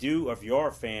b if you do, or if you are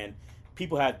a fan,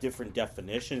 people have different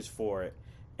definitions for it.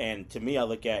 And to me, I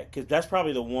look at because that's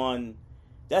probably the one,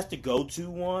 that's the go-to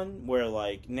one where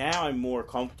like now I'm more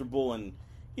comfortable and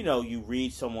you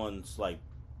read someone's like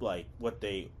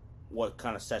what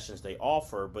kind of sessions they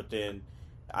offer, but then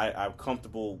I'm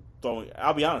comfortable throwing.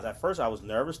 I'll be honest. At first, I was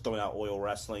nervous throwing out oil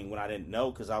wrestling when I didn't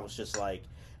know because I was just like,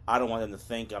 I don't want them to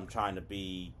think I'm trying to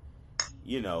be,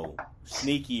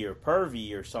 sneaky or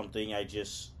pervy or something. I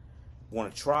just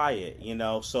want to try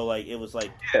it. So like it was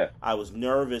like yeah, I was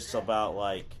nervous about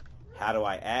like how do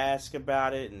I ask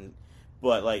about it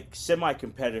but like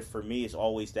semi-competitive for me is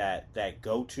always that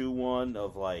go-to one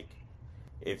of like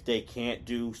if they can't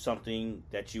do something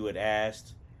that you had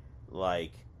asked,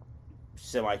 like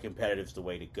semi-competitive is the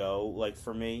way to go, like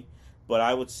for me. But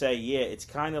I would say, yeah, it's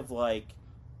kind of like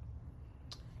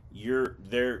you're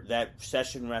there. That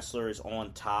session wrestler is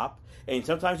on top, and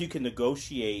sometimes you can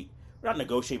negotiate. Not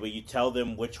negotiate, but you tell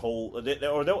them which hold,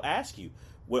 or they'll ask you,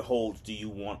 "What holds do you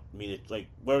want me to like?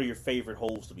 What are your favorite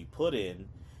holds to be put in?"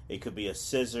 It could be a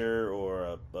scissor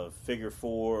or a figure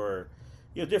four,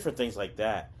 or different things like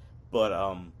that. But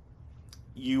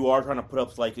you are trying to put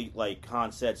up like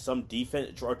Han said, some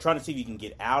defense or trying to see if you can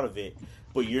get out of it,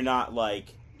 but you're not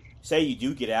like say you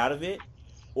do get out of it,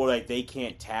 or like they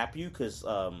can't tap you because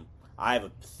I have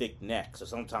a thick neck, so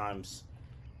sometimes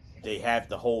they have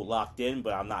the hold locked in,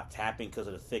 but I'm not tapping because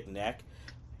of the thick neck.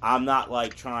 I'm not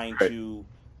like trying right, to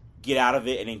get out of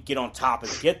it and then get on top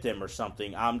and get them or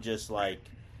something. I'm just like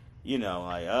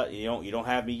like you don't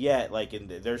have me yet. Like, and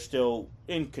they're still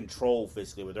in control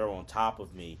physically, but they're on top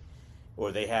of me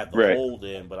or they have the right, hold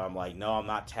in, but I'm like, no, I'm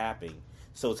not tapping.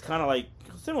 So it's kind of like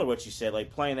similar to what you said,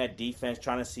 like playing that defense,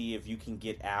 trying to see if you can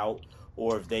get out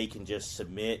or if they can just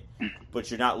submit, but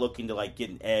you're not looking to like get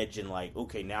an edge and like,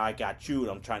 okay, now I got you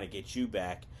and I'm trying to get you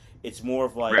back. It's more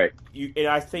of like right, you, and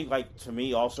I think like to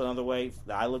me also another way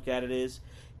that I look at it is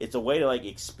it's a way to like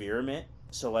experiment.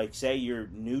 So like say you're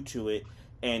new to it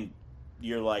and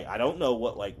you're like I don't know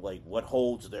what like what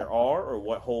holds there are or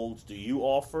what holds do you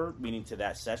offer, meaning to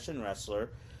that session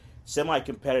wrestler.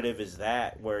 Semi-competitive is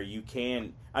that where you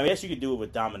can. I mean, yes, you could do it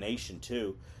with domination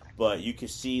too, but you can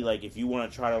see like if you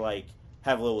want to try to like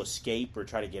have a little escape or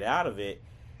try to get out of it,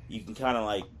 you can kind of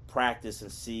like practice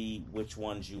and see which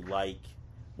ones you like,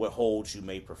 what holds you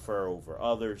may prefer over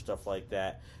others, stuff like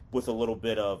that. With a little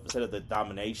bit of instead of the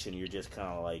domination, you're just kind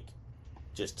of like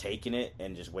just taking it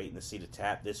and just waiting to see the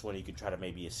tap. This one you can try to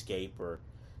maybe escape or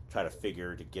try to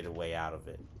figure to get a way out of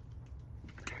it.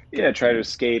 yeah. Try to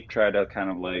escape. Try to kind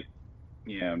of like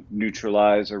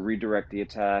neutralize or redirect the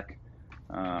attack.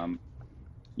 Um,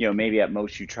 maybe at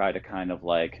most you try to kind of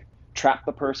like trap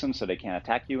the person so they can't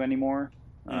attack you anymore.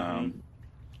 Mm-hmm.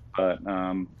 But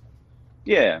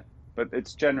yeah, but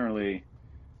it's generally,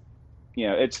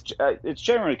 it's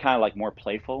generally kind of like more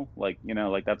playful. Like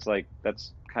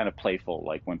that's kind of playful.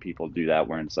 Like when people do that,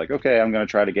 where it's like, okay, I'm going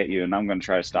to try to get you, and I'm going to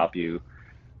try to stop you.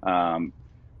 Um,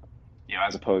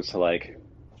 as opposed to like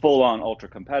full on ultra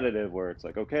competitive where it's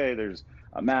like, okay, there's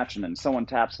a match and then someone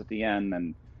taps at the end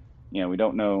and we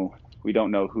don't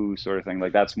know who sort of thing.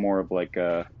 Like that's more of like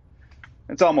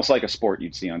it's almost like a sport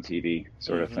you'd see on TV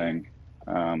sort of Mm-hmm. thing.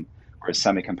 Whereas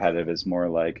semi-competitive is more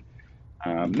like,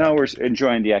 no, we're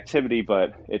enjoying the activity,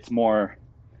 but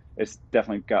it's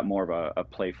definitely got more of a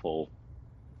playful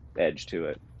edge to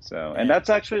it. So, and And that's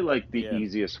actually like the yeah,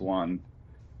 easiest one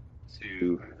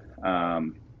to,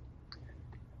 um,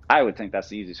 I would think that's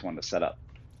the easiest one to set up.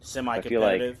 I feel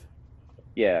like, semi-competitive.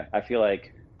 yeah, I feel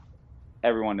like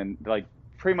everyone in like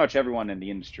pretty much everyone in the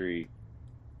industry,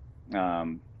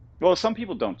 um, well, some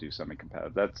people don't do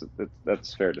semi-competitive.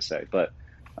 That's fair to say, but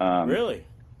um, Really?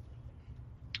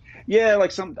 yeah,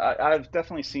 like I've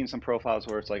definitely seen some profiles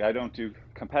where it's like I don't do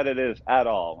competitive at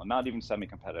all, and not even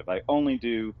semi-competitive. I only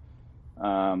do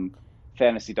um,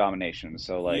 fantasy domination.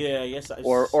 So like, Yeah. Yes, I've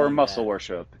or seen muscle that.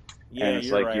 worship, and Yeah,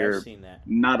 it's you're like right. I've you're seen that.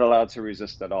 not allowed to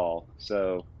resist at all.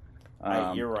 So,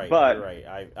 You're right. but You're right.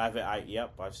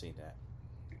 Yep, I've seen that.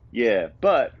 yeah,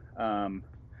 but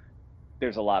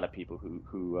there's a lot of people who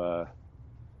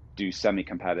do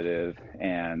semi-competitive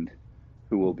and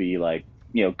who will be like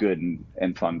good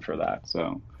and fun for that.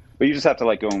 So, but you just have to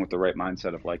like go in with the right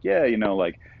mindset of like, yeah,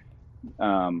 like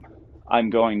um, I'm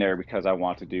going there because I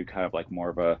want to do kind of like more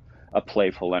of a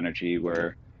playful energy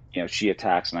where she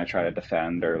attacks and I try to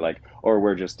defend, or like, or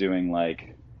we're just doing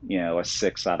like a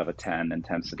 6 out of a 10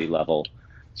 intensity level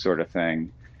sort of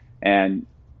thing, and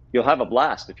you'll have a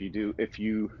blast if you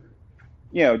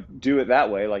do it that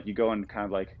way. Like you go and kind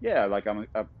of like, yeah, like I'm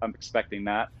expecting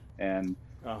that, and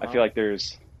Uh I huh. feel like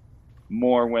there's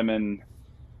more women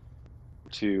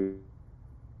to.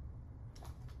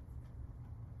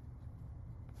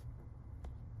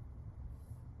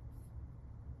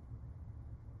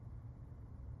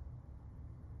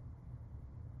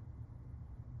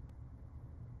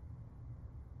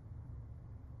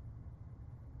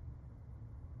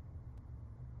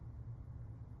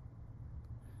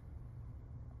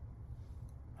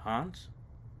 Hans.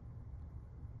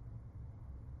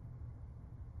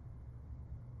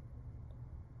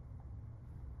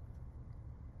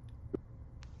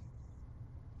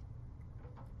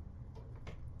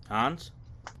 Hans.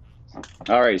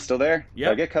 All right, you still there?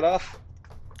 Did I Yep. get cut off?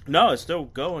 No, it's still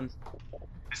going.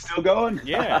 It's still going?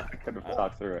 I Yeah. could have Uh,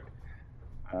 talked through it.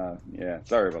 Yeah,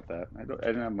 sorry about that. I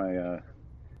didn't have my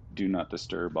do not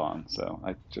disturb on, so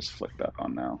I just flicked that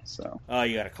on now. So oh,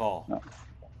 you got a call. no.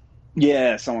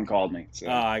 Yeah, someone called me,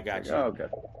 Oh, so I it's like, got you. oh, okay.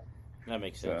 That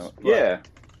makes sense. So But yeah,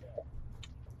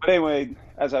 but anyway,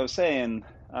 as I was saying,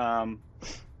 um,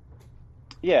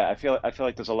 yeah, I feel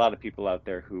like there's a lot of people out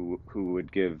there who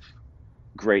would give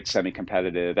great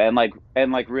semi-competitive and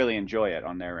like really enjoy it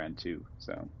on their end too.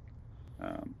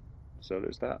 Um, so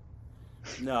there's that.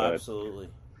 no, But absolutely.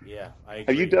 Yeah, I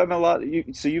have you agree. done a lot?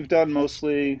 So you've done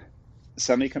mostly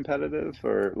semi-competitive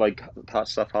or like hot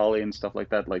stuff Holly and stuff like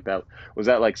that? Like that was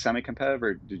that like semi-competitive,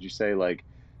 or did you say like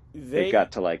it They,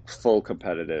 got to like full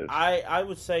competitive? I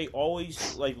would say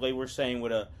always like they were saying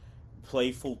with a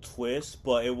playful twist,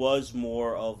 but it was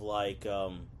more of like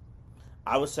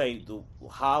I would say the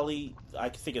Holly. I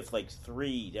can think of like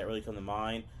three that really come to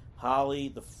mind. Holly,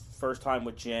 the first time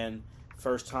with Jen,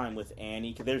 first time with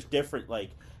Annie. Cause there's different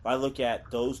like if I look at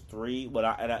those three.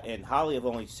 And Holly I've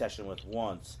only sessioned with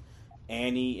once.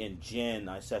 Annie and Jen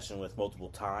I sessioned with multiple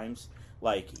times.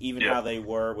 Like even Yeah. how they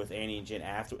were with Annie and Jen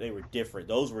after they were different.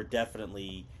 Those were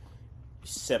definitely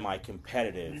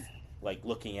semi-competitive. Like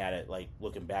looking at it, like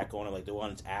looking back on it, like the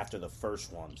ones after the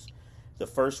first ones. The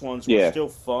first ones were Yeah. still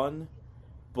fun,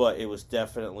 but it was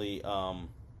definitely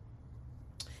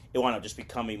it wound up just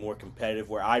becoming more competitive.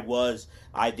 Where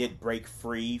I did break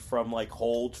free from like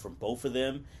holds from both of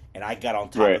them, and I got on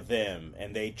top Right. of them,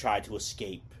 and they tried to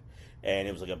escape, and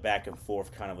it was like a back and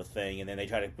forth kind of a thing. And then they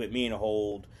tried to put me in a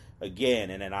hold again,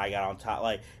 and then I got on top,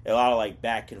 like a lot of like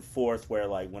back and forth. Where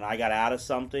like when I got out of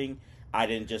something, I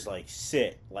didn't just like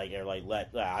sit like or like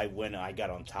let I went. I got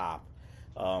on top.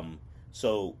 Um,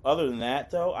 so other than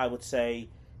that, though, I would say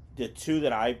the two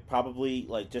that I probably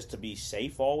like just to be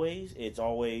safe always. It's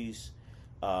always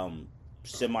um,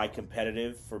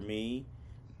 semi-competitive for me,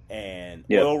 and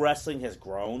Yep. oil wrestling has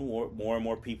grown. More and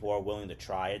more people are willing to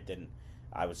try it than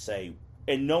I would say.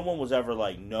 And no one was ever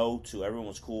like no to. Everyone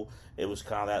was cool. It was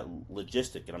kind of that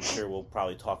logistic, and I'm sure we'll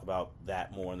probably talk about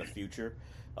that more in the future.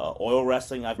 Oil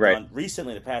wrestling I've Right. done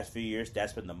recently in the past few years.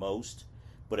 That's been the most,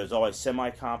 but it was always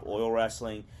semi-comp oil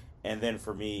wrestling, and then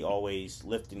for me always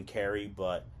lift and carry.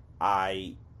 But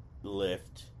I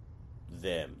lift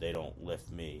them; they don't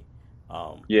lift me.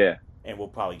 Um, Yeah. and we'll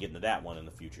probably get into that one in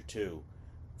the future too.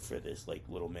 for this like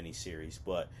little mini series.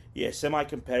 But yeah,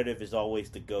 semi-competitive is always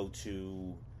the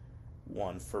go-to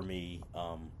one for me.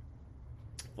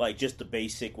 Like just the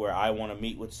basic where I want to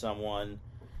meet with someone,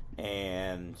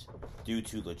 and due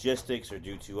to logistics or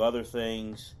due to other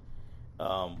things,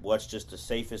 what's just the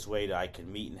safest way that I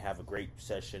can meet and have a great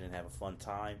session and have a fun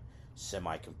time?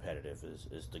 Semi-competitive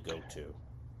is the go-to.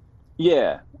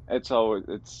 Yeah, I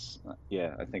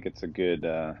think it's a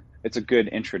good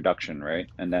introduction, right?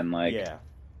 And then like Yeah,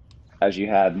 as you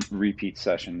had repeat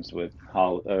sessions with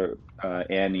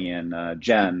Annie and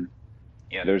Jen,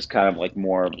 there's kind of like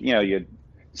more, you had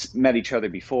met each other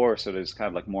before, so there's kind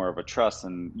of like more of a trust,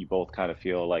 and you both kind of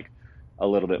feel like a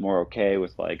little bit more okay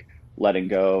with like letting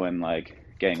go and like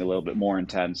getting a little bit more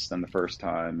intense than the first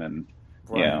time, and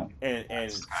right. that's And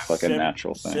kind of like a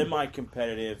natural thing.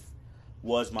 semi-competitive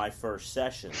was my first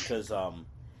session because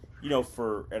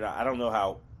for and I don't know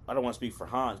how, I don't want to speak for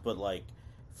Hans, but like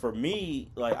for me,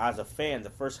 like as a fan, the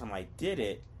first time I did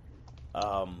it,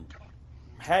 um,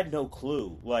 had no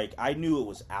clue. Like I knew it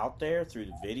was out there through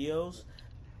the videos.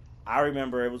 I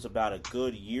remember it was about a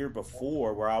good year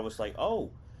before where I was like,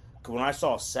 oh, 'cause when I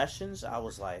saw sessions, I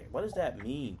was like, what does that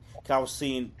mean? 'Cause I was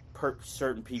seeing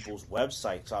certain people's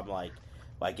websites. So I'm like,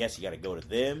 well, I guess you got to go to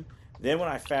them. Then when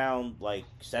I found like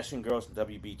Session Girls and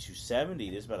WB 270,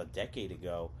 this is about a decade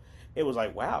ago, it was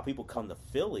like, wow, people come to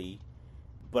Philly.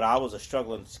 But I was a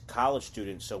struggling college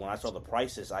student, so when I saw the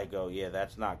prices, I go, yeah,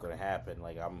 that's not going to happen.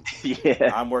 Like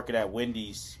Yeah. I'm working at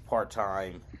Wendy's part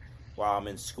time while I'm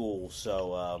in school,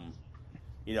 so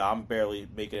I'm barely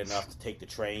making enough to take the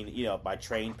train, my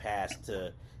train pass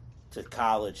to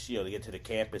college, to get to the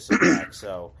campus and back.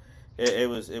 So it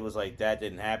was like that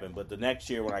didn't happen. But the next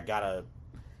year when I got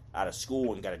out of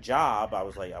school and got a job, I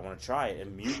was like, I want to try it.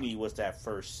 And Mutiny was that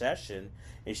first session,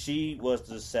 and she was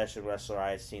the session wrestler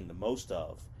I had seen the most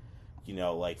of.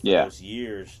 Like for Yeah. those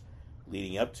years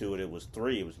leading up to it, it was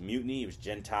three. It was Mutiny, it was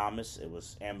Jen Thomas, it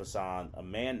was Amazon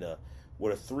Amanda. Were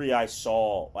the three I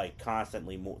saw like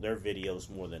constantly more, their videos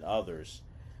more than others,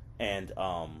 and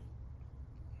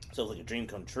so it was like a dream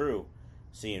come true,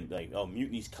 seeing like, oh,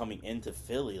 Mutiny's coming into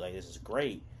Philly, like this is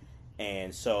great.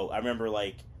 And so I remember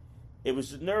like it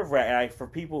was nerve wracking for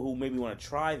people who maybe want to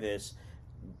try this.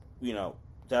 You know,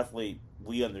 definitely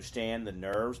we understand the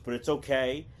nerves, but it's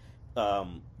okay.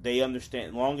 They understand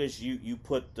as long as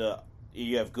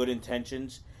you have good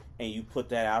intentions and you put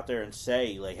that out there and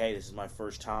say like, hey, this is my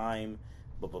first time,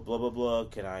 blah blah blah blah blah.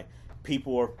 Can I?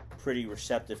 People are pretty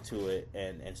receptive to it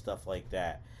and stuff like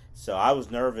that. So I was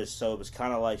nervous. So it was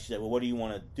kind of like she said, "Well, what do you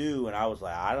want to do?" And I was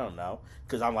like, "I don't know,"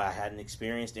 because I'm like I hadn't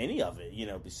experienced any of it,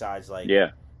 besides like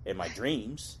Yeah. in my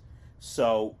dreams.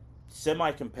 So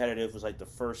semi-competitive was like the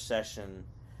first session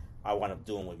I wound up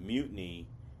doing with Mutiny,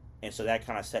 and so that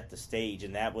kind of set the stage.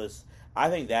 And that was, I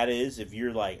think that is, if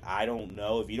you're like, I don't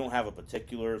know, if you don't have a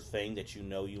particular thing that you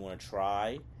want to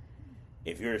try,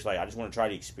 if you're just like, I just want to try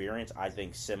the experience, I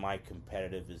think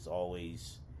semi-competitive is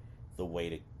always the way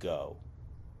to go,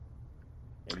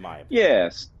 in my opinion.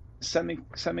 Yes.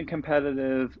 Semi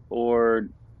competitive, or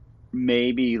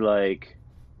maybe like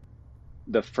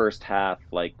the first half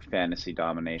like fantasy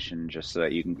domination, just so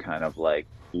that you can kind of like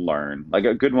learn. Like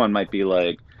a good one might be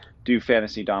like do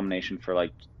fantasy domination for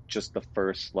like just the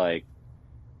first like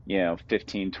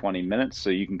 15-20 minutes, so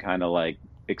you can kind of like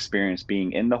experience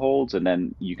being in the holds, and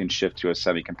then you can shift to a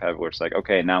semi-competitive where it's like,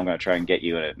 okay, now I'm going to try and get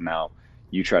you in it, and now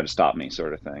you try to stop me,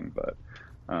 sort of thing.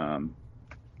 Um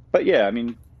but yeah, I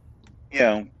mean, you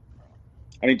know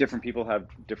different people have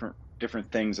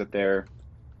different things that they're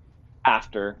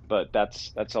after, but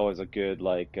that's always a good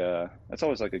like that's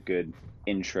always like a good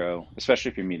intro,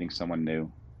 especially if you're meeting someone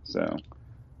new. So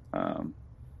um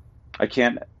I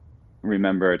can't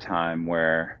remember a time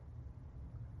where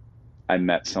I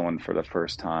met someone for the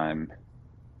first time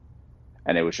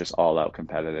and it was just all out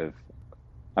competitive.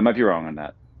 I might be wrong on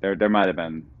that. There might have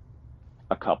been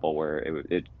a couple where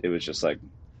it was just like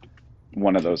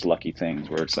one of those lucky things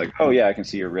where it's like, oh yeah, I can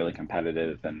see you're really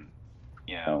competitive, and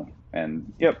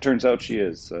yep, turns out she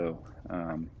is. So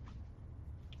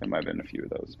there might have been a few of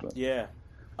those, but Yeah.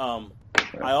 Um,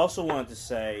 yeah. I also wanted to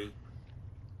say,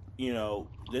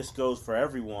 this goes for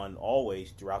everyone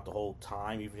always throughout the whole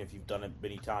time, even if you've done it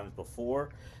many times before.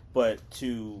 But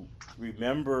to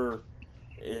remember,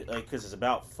 like, because it's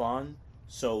about fun.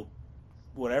 So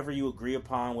whatever you agree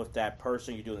upon with that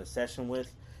person you're doing the session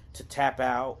with, to tap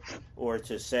out or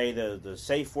to say the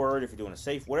safe word if you're doing a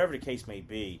safe, whatever the case may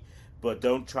be. But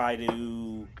don't try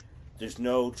to. There's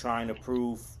no trying to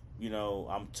prove,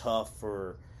 I'm tough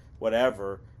or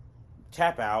whatever.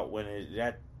 Tap out when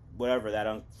that whatever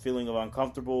that feeling of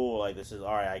uncomfortable, or like this is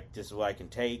all right. This is what I can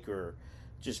take, or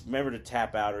just remember to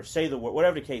tap out or say the word,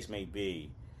 whatever the case may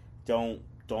be. Don't.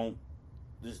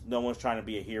 No one's trying to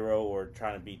be a hero or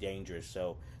trying to be dangerous.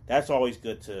 So that's always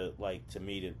good to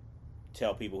me to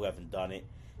tell people who haven't done it.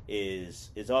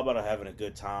 Is it's all about having a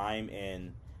good time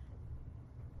and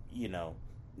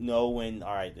know when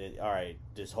all right,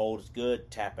 this hold is good.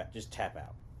 Tap out, just tap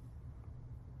out.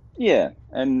 Yeah,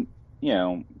 and you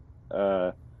know,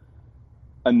 uh,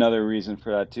 another reason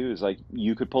for that too is like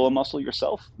you could pull a muscle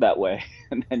yourself that way,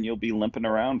 and then you'll be limping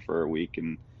around for a week,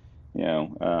 and you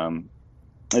know,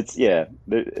 it's yeah,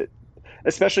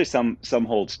 especially some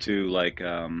holds too. Like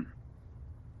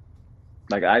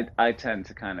I tend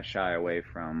to kind of shy away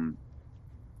from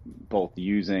both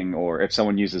using or if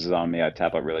someone uses it on me, I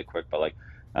tap out really quick. But like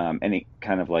any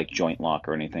kind of like joint lock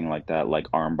or anything like that, like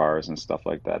arm bars and stuff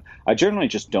like that, I generally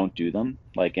just don't do them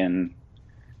like in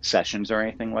sessions or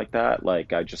anything like that.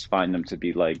 Like I just find them to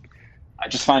be like I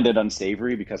just find it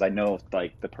unsavory because I know if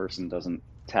like the person doesn't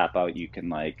tap out, you can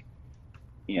like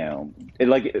you know it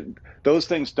like it, those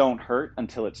things don't hurt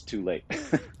until it's too late.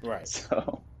 Right.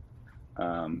 So,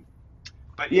 um,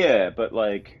 but yeah, but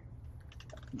like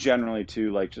generally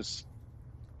too, like just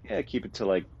yeah, keep it to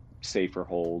like safer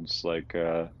holds, like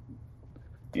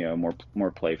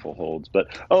more playful holds. But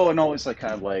oh, and always like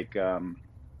kind of like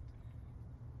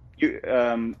you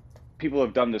people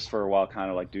have done this for a while, kind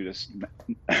of like do this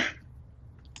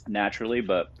naturally,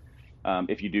 but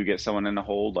if you do get someone in a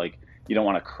hold, like you don't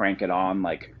want to crank it on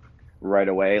like right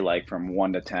away, like from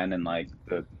 1 to 10 in like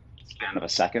the span of a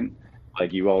second.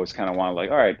 Like you always kind of want to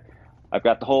like, all right, I've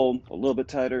got the hold a little bit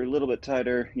tighter, a little bit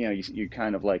tighter. You know, you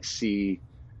kind of like see,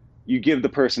 you give the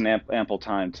person ample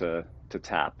time to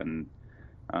tap, and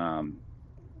um,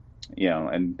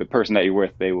 and the person that you're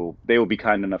with, they will be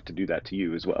kind enough to do that to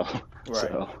you as well. Right.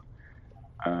 So,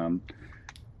 um,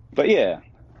 but yeah,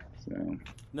 so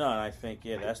No, and I think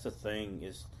that's the thing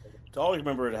is to always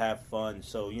remember to have fun.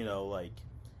 So like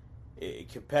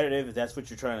competitive, if that's what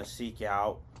you're trying to seek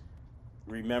out,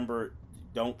 remember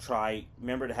don't try.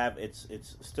 Remember to have it's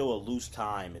still a loose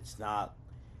time. It's not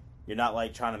you're not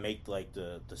like trying to make like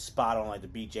the spot on like the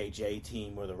BJJ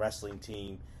team or the wrestling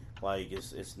team. Like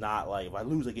it's not like if I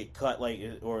lose I get cut like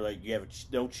or like you have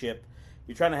no chip.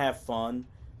 You're trying to have fun.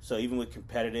 So even with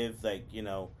competitive, like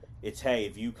it's hey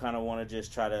if you kind of want to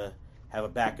just try to have a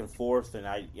back and forth and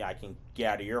I can get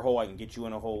out of your hole, I can get you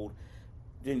in a hold.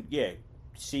 Then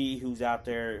see who's out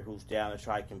there who's down to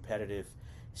try competitive.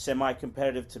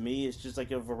 Semi-competitive to me is just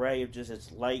like a variety of just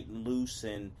it's light and loose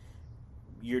and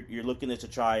you're looking to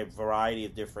try a variety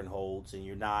of different holds and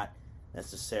you're not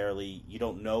necessarily you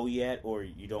don't know yet or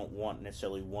you don't want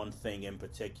necessarily one thing in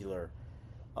particular.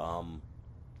 Um,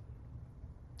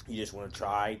 you just want to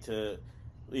try to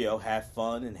have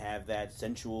fun and have that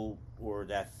sensual or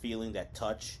that feeling, that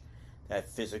touch, that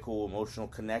physical emotional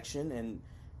connection, and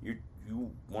you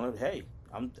want to hey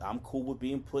I'm cool with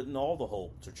being put in all the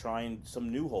holds or trying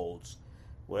some new holds,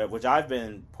 which I've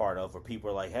been part of. Where people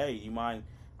are like, "Hey, you mind?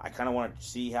 I kind of want to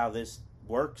see how this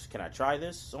works. Can I try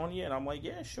this on you?" And I'm like,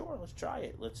 "Yeah, sure. Let's try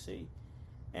it. Let's see."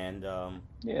 And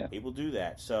yeah, people do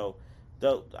that. So,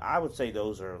 though I would say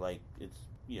those are like it's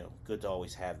good to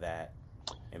always have that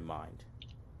in mind.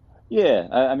 yeah.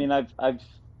 I mean, I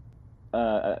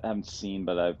haven't seen,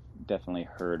 but I've definitely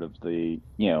heard of the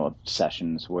of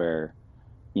sessions where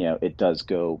it does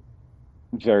go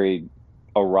very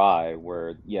awry.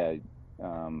 Where yeah,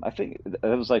 I think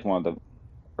that was like one of the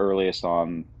earliest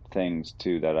on things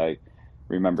too that I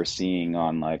remember seeing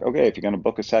on like, okay, if you're gonna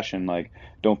book a session, like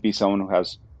don't be someone who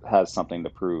has something to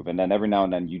prove. And then every now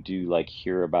and then you do like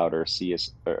hear about or see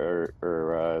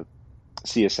or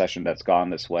see a session that's gone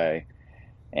this way,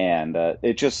 and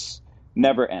it just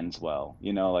never ends well.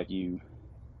 Like you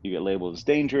get labeled as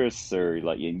dangerous, or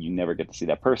like you never get to see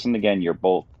that person again. You're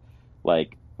both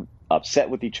like upset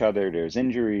with each other. There's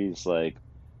injuries, like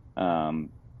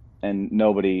um, and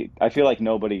I feel like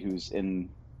nobody who's in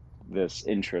this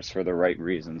interest for the right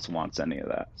reasons wants any of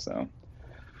that. So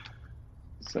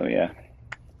yeah,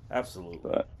 Absolutely.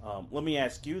 but Let me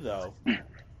ask you though: do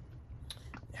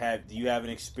you have an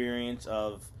experience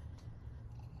of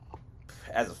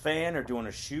as a fan or doing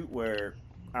a shoot where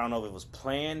I don't know if it was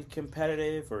planned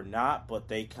competitive or not, but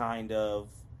they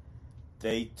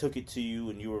took it to you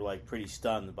and you were like pretty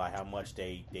stunned by how much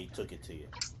they took it to you.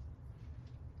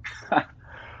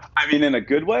 I mean, in a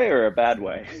good way or a bad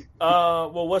way?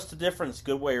 Well, what's the difference,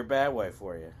 good way or bad way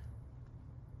for you?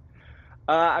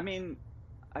 I mean,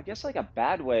 I guess like a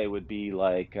bad way would be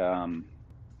like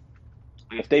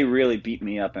if they really beat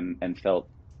me up and felt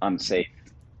unsafe.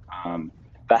 Um,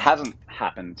 that hasn't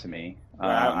happened to me.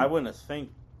 Right, I wouldn't have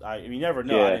think. You never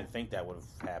know. I Yeah, didn't think that would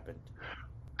have happened.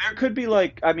 There could be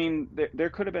like, I mean, there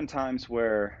could have been times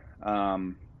where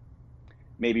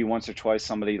maybe once or twice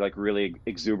somebody like really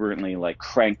exuberantly like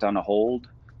cranked on a hold,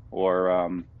 or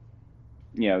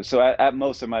so at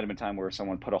most there might have been time where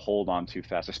someone put a hold on too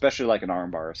fast, especially like an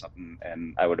armbar or something,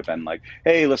 and I would have been like,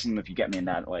 "Hey, listen, if you get me in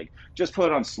that, like, just put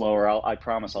it on slower. I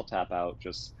promise I'll tap out.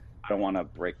 Just I don't want to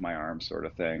break my arm, sort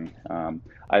of thing."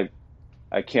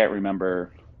 I can't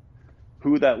remember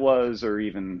who that was, or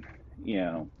even you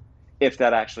know if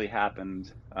that actually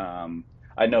happened.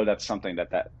 I know that's something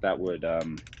that would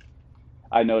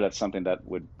I know that's something that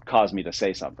would cause me to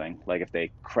say something, like if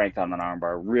they cranked on an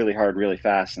armbar really hard, really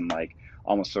fast, and like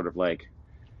almost sort of like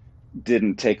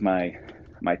didn't take my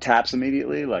taps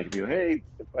immediately. Like, if you, hey,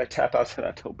 if I tap out to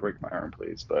that, don't break my arm,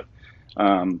 please. But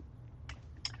um,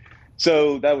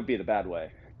 so that would be the bad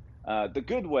way. The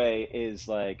good way is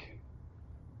like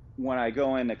when I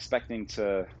go in expecting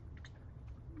to,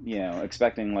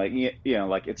 expecting like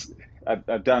like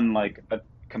I've done like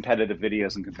competitive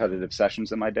videos and competitive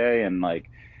sessions in my day, and like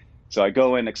so I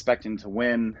go in expecting to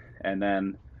win, and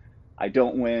then I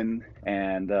don't win,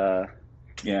 and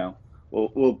you know,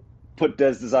 we'll put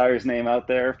Des Desire's name out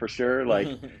there for sure.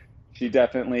 Like, she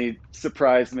definitely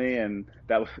surprised me, and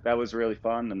that was really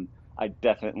fun. And I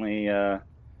definitely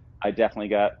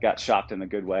got shocked in a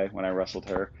good way when I wrestled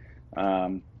her.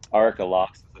 Um, Arica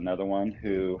Locks is another one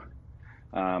who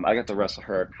I got to wrestle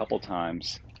her a couple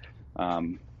times.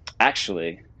 Um,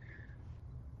 Actually,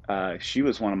 she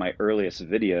was one of my earliest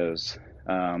videos,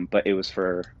 but it was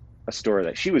for a store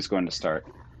that she was going to start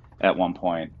at one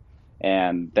point,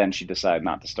 and then she decided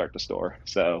not to start the store.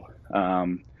 So,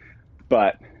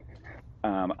 but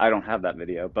I don't have that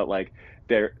video. But like,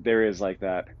 there is like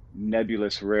that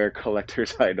nebulous rare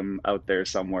collector's item out there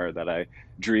somewhere that I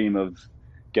dream of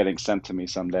getting sent to me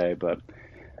someday.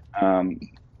 Um,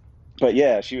 but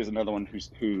yeah, she was another one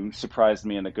who surprised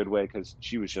me in a good way, because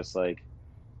she was just like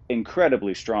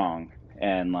incredibly strong,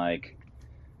 and like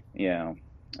you know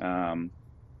um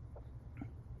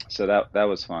so that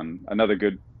was fun.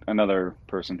 Another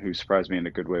person who surprised me in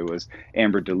a good way was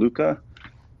Amber DeLuca.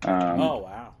 um Oh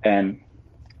wow.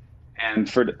 and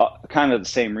for kind of the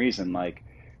same reason, like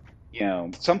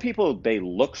some people, they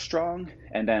look strong,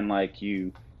 and then like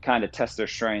you kind of test their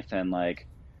strength, and like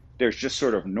there's just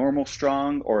sort of normal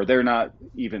strong, or they're not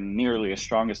even nearly as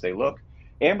strong as they look.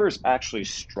 Amber's actually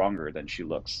stronger than she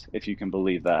looks, if you can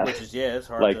believe that. Which is, yeah, it's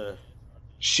hard Like, to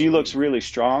she looks believe. really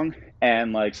strong,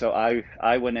 and like so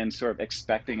I went in sort of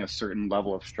expecting a certain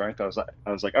level of strength. I was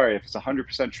like, all right, if it's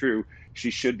 100% true,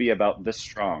 she should be about this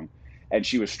strong, and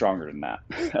she was stronger than that.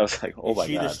 I was like, oh Is my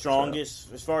she the god. So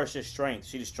strongest, as far as just strength?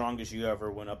 She the strongest you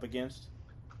ever went up against?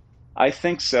 I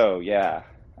think so, yeah.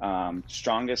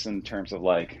 Strongest in terms of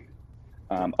like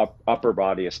upper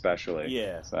body especially.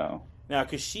 Yeah. So Now,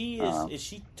 cause she um, is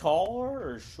she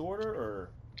taller or shorter or?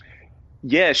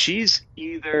 yeah, she's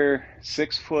either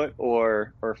 6 foot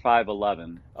or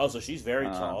 5'11". Oh, so she's very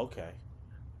Um, tall. Okay.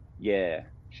 yeah,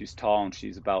 she's tall, and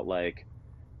she's about like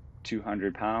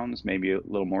 200 pounds, maybe a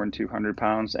little more than 200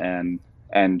 pounds, and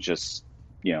just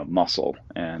muscle,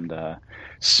 and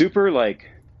super like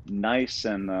nice,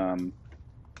 and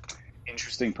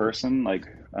interesting person. Like,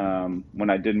 when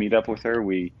I did meet up with her,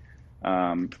 we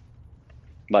um,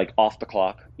 like off the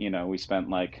clock, we spent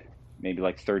like maybe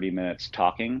like 30 minutes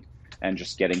talking and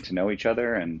just getting to know each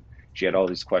other, and she had all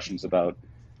these questions about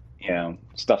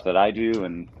stuff that I do,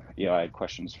 and I had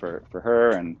questions for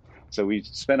her, and so we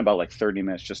spent about like 30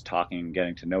 minutes just talking and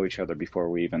getting to know each other before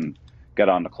we even got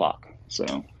on the clock. So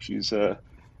she's a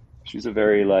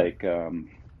very like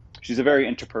she's a very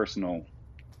interpersonal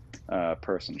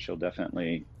person. She'll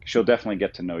definitely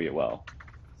get to know you well,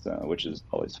 so which is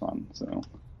always fun. So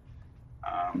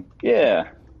yeah,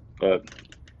 but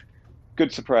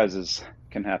good surprises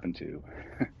can happen too.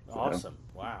 So Awesome.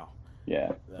 Wow.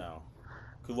 yeah. Now,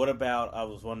 'cause what about? I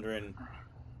was wondering,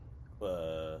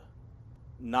 uh,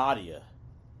 Nadia.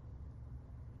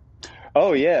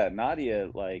 Oh yeah, Nadia,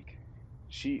 like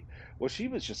she she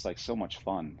was just like so much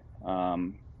fun.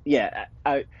 Yeah,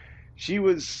 she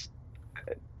was,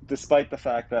 despite the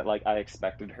fact that like I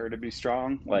expected her to be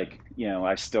strong, like,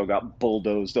 I still got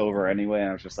bulldozed over anyway, and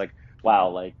I was just like, wow,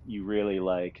 like you really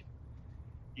like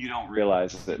you don't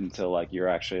realize it until like you're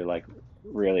actually like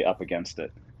really up against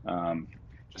it. Um,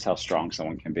 just how strong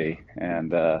someone can be.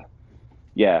 And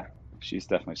yeah, she's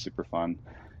definitely super fun.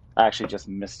 I actually just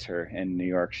missed her in New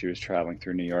York. She was traveling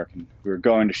through New York, and we were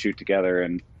going to shoot together,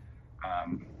 and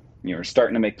um, we're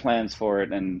starting to make plans for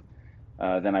it. And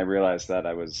then I realized that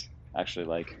I was actually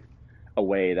like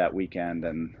away that weekend,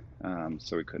 and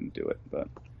so we couldn't do it. But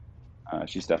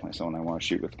she's definitely someone I want to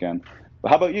shoot with again.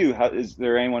 How about you? Is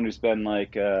there anyone who's been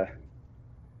like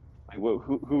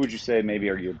who would you say maybe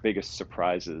are your biggest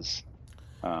surprises?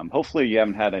 Hopefully you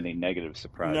haven't had any negative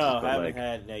surprises, No, I but haven't like,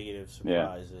 had negative yeah,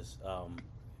 surprises,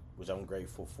 which I'm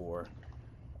grateful for.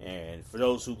 And for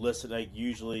those who listen, like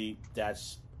usually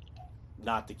that's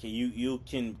not the case. You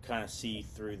can kind of see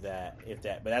through that if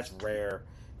that, but that's rare.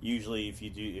 Usually, if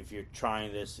you're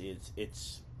trying this,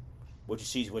 it's what you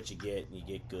see is what you get, and you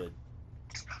get good.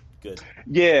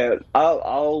 yeah.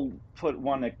 I'll put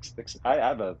one. I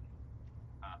have a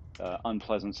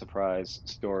unpleasant surprise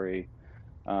story,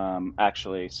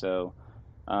 actually. So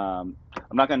I'm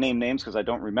not going to name names because I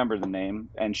don't remember the name,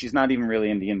 and she's not even really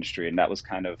in the industry, and that's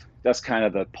kind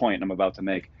of the point I'm about to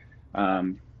make.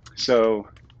 Um, so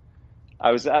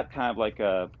I was at kind of like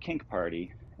a kink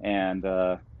party, and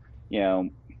you know,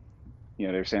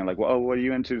 they were saying like, "Well, oh, what are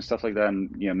you into?" Stuff like that,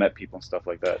 and met people and stuff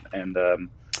like that, and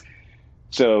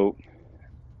so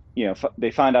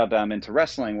they find out that I'm into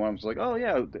wrestling. One was like, "Oh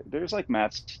yeah, there's like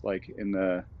mats like in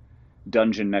the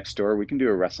dungeon next door. We can do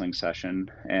a wrestling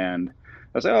session." And I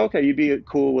was like, "Oh, okay, you'd be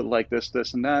cool with like this,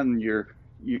 and then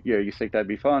you think that'd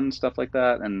be fun, stuff like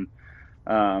that."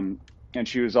 Um, and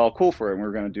she was all cool for it. And we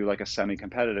were going to do like a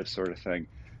semi-competitive sort of thing.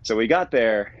 So we got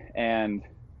there, and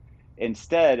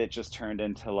instead, it just turned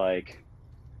into like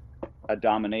a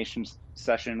domination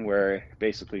session where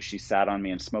basically she sat on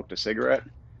me and smoked a cigarette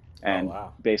Oh and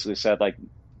wow. basically said like,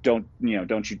 don't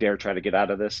you dare try to get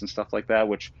out of this and stuff like that,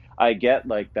 which I get,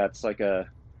 like that's like a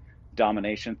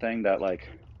domination thing that like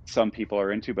some people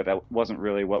are into, but that wasn't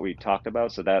really what we talked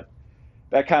about. So that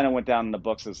kind of went down in the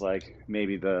books as like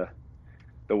maybe the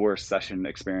worst session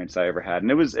experience I ever had.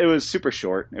 And it was super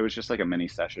short. It was just like a mini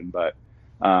session,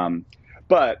 um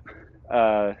but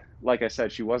like I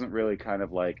said, she wasn't really kind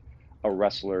of like a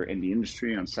wrestler in the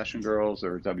industry on Session Girls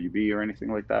or WB or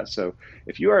anything like that. So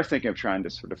if you are thinking of trying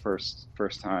this for the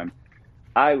first time,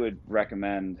 I would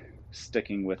recommend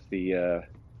sticking with the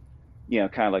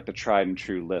kind of like the tried and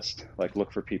true list. Like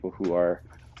look for people who are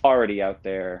already out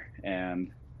there,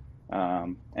 and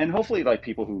hopefully like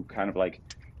people who kind of like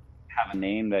have a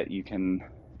name that you can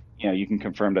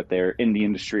confirm that they're in the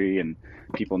industry and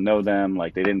people know them.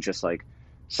 Like they didn't just like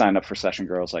sign up for Session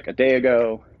Girls like a day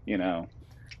ago,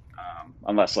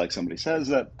 unless like somebody says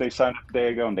that they signed up a day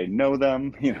ago and they know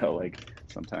them. Like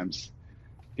sometimes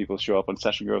people show up on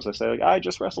Session Girls. They say like, I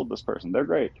just wrestled this person. They're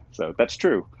great. So that's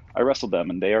true. I wrestled them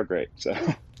and they are great. So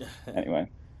anyway,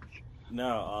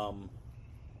 No,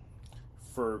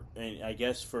 for and I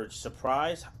guess for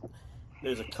surprise,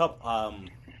 there's a couple.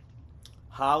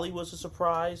 Holly was a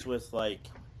surprise with like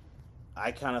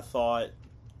I kind of thought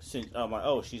since I'm like,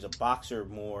 oh, she's a boxer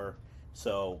more,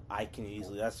 so I can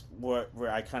easily. That's where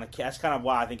I kind of that's kind of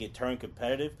why I think it turned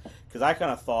competitive because I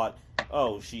kind of thought,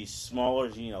 oh, she's smaller,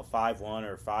 5'1"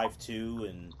 or 5'2"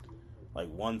 and like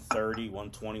 130,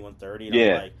 120, 130, and I'm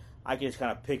yeah, like, I can just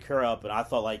kind of pick her up, and I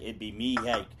thought like it'd be me,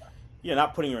 like,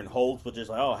 not putting her in holds, but just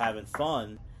like oh, having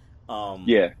fun.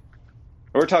 Um, yeah.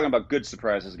 We're talking about good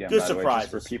surprises again, Good by the way, just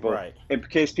for surprises, people, right? in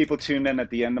case people tune in at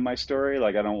the end of my story.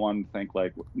 Like, I don't want to think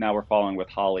like now we're following with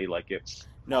Holly, like it's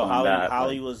No, following Holly that.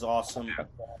 Holly Like, was awesome yeah,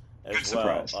 as good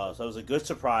well. surprise. So it was a good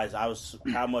surprise. I was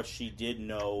how much she did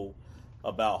know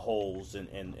about holes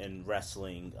and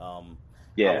wrestling. I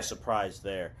Yeah, was surprised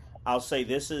there. I'll say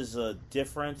this is a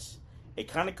difference. It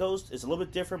kind of goes. It's a little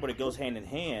bit different, but it goes hand in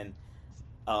hand.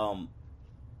 Um,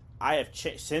 I have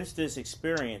since this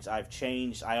experience. I've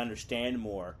changed. I understand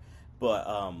more, but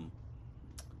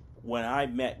when I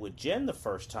met with Jen the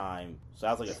first time, so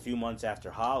that was like a few months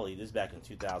after Holly. This is back in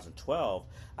 2012.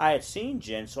 I had seen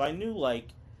Jen, so I knew like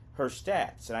her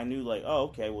stats, and I knew like, oh,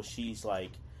 okay, well she's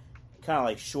like kind of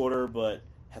like shorter, but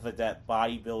have like that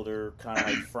bodybuilder kind of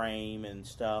like frame and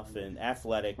stuff, and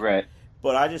athletic. right.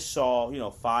 But I just saw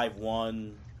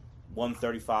 5'1",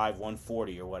 135,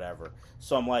 140 or whatever.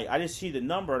 So I'm like, I just see the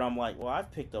number, and I'm like, well,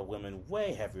 I've picked up women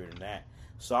way heavier than that,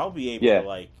 so I'll be able to Yeah,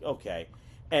 like, okay.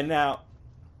 And now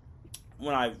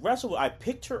when I wrestled, I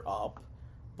picked her up,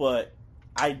 but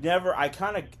I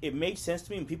kind of, it makes sense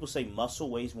to me when people say muscle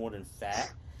weighs more than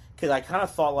fat. Because I kind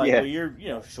of thought, like, well, yeah, you're,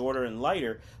 shorter and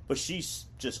lighter, but she's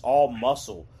just all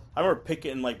muscle. I remember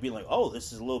picking and, like, being like, oh,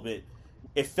 this is a little bit,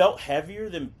 it felt heavier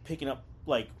than picking up,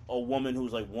 like, a woman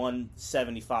who's, like,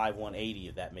 175, 180,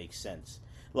 if that makes sense.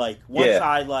 Like, once yeah,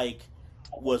 I, like,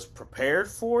 was prepared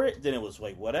for it, then it was,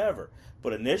 like, whatever.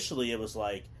 But initially, it was,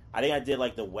 like, I think I did,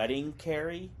 like, the wedding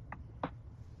carry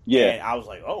yeah, and I was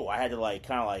like, oh, I had to like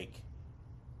kind of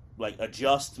like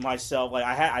adjust myself. Like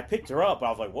I picked her up, but I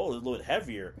was like, whoa, it's a little bit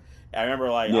heavier. And I remember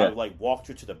like I yeah, like walked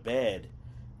her to the bed,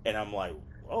 and I'm like,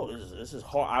 oh, this is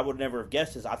hard. I would never have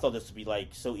guessed this. I thought this would be like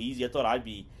so easy. I thought I'd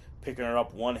be picking her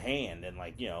up one hand and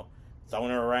like throwing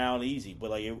her around easy, but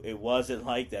like it wasn't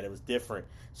like that. It was different.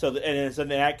 So so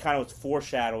that kind of was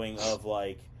foreshadowing of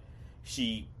like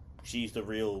she was the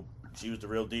real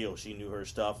deal. She knew her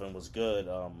stuff and was good.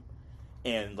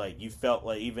 And like you felt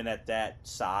like even at that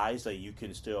size, like you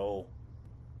can still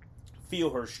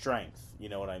feel her strength. You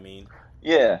know what I mean?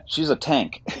 Yeah, she's a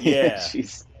tank. Yeah.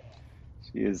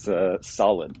 She is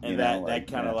solid. And Like that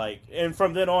kind of yeah. like, and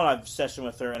from then on, I've sessioned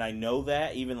with her, and I know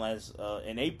that even as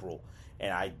in April,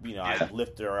 and I Yeah.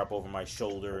 lifted her up over my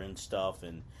shoulder and stuff,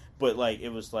 but like it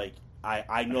was like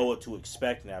I know what to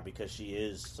expect now because she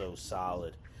is so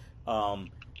solid.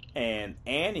 Um, and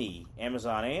Annie,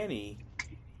 Amazon Annie,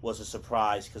 was a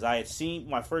surprise because I had seen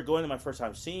going to my first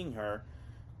time seeing her.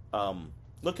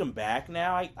 Looking back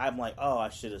now, I'm like, oh, I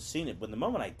should have seen it, but in the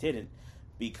moment I didn't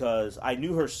because I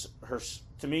knew her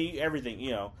to me everything,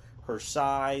 her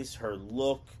size, her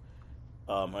look,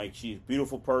 like she's a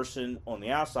beautiful person on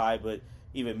the outside, but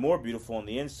even more beautiful on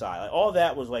the inside. Like all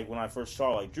that was like when I first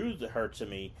saw her, like drew her to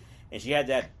me, and she had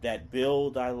that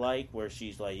build I like where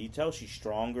she's like you tell she's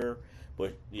stronger,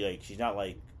 but like she's not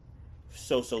like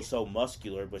so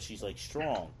muscular, but she's like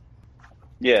strong.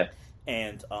 Yeah.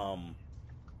 And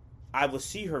I would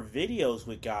see her videos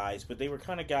with guys, but they were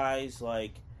kind of guys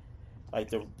like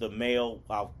the male.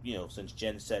 Since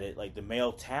Jen said it, like the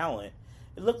male talent,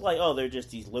 it looked like they're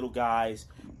just these little guys,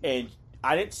 and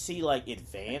I didn't see like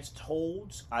advanced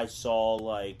holds. I saw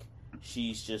like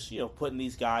she's just putting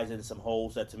these guys in some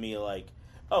holds that to me are like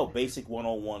basic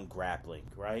 101 grappling,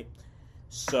 right?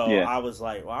 So Yeah. I was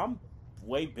like, well, I'm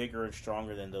way bigger and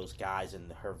stronger than those guys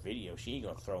in her video. She ain't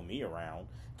gonna throw me around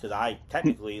because I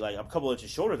technically like I'm a couple inches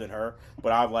shorter than her,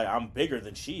 but I'm bigger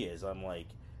than she is. I'm like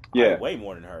I Yeah. weigh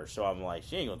more than her, so I'm like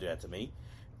she ain't gonna do that to me.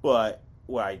 But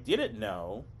what I didn't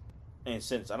know, and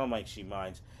since I don't think she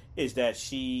minds, is that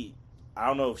I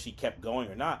don't know if she kept going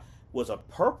or not, was a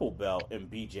purple belt in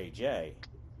BJJ.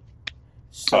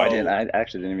 Oh, I didn't. So I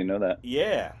actually didn't even know that.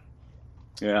 yeah,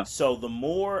 Yeah. so the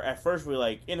more at first we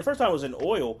like, and the first time it was in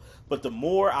oil, but the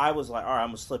more I was like, all right, I'm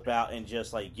gonna slip out and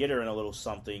just like get her in a little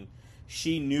something.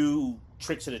 She knew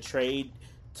tricks of the trade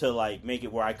to like make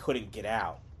it where I couldn't get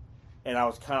out, and I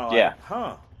was kind of Yeah. like,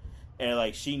 huh. And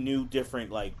like she knew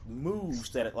different like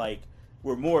moves that like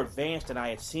were more advanced than I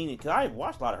had seen it because I had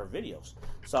watched a lot of her videos.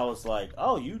 So I was like,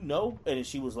 oh, and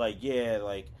she was like, yeah,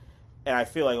 like, and I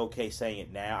feel like okay saying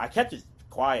it now. I kept it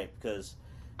quiet because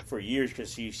for years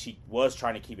because she was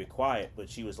trying to keep it quiet, but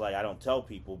she was like, I don't tell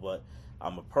people, but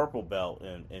I'm a purple belt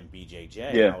in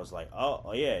BJJ, and Yeah. I was like,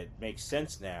 oh yeah, it makes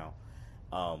sense now.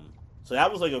 So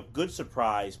that was like a good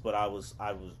surprise, but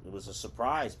it was a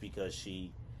surprise because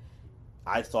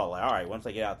I thought like, all right, once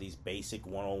I get out these basic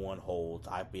 101 holds,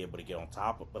 I'd be able to get on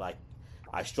top of, but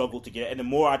I struggled to get, and the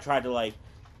more I tried to like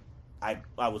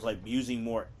I was like using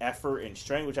more effort and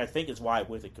strength, which I think is why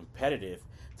with the competitive,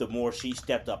 the more she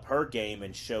stepped up her game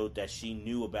and showed that she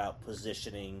knew about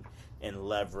positioning and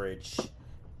leverage,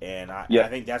 and I Yeah.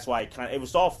 think that's why it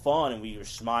was all fun and we were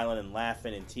smiling and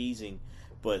laughing and teasing,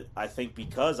 but I think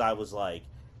because I was like,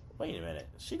 wait a minute,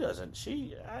 she doesn't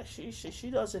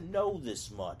know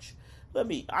this much.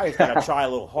 I just gotta try a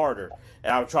little harder,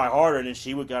 and I would try harder, and then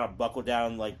she would kind of buckle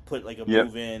down and like put like a Yep.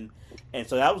 move in, and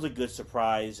so that was a good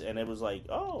surprise, and it was like,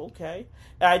 oh, okay.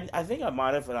 I think I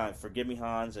might have, and forgive me,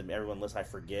 Hans, and everyone listening, I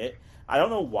forget. I don't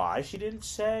know why she didn't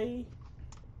say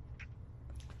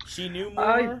she knew I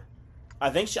more. I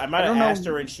think I I might have don't asked know.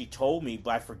 her and she told me,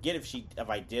 but I forget if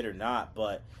I did or not.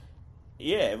 But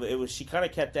yeah, it was she kind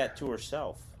of kept that to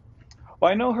herself.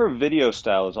 Well, I know her video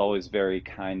style is always very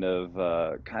kind of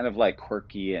like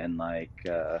quirky and like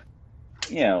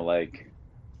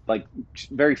like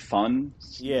very fun.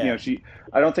 Yeah,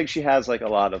 I don't think she has like a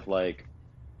lot of like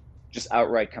just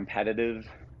outright competitive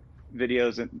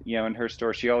videos in her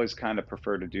store. She always kind of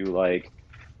preferred to do like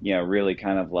really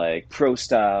kind of like pro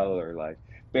style or like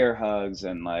bear hugs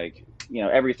and like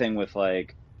everything with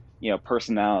like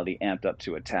personality amped up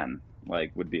to a 10,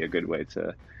 like would be a good way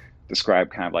to describe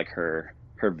kind of like her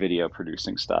video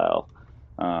producing style.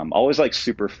 Always like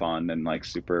super fun and like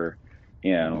super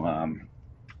you know um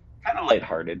kind of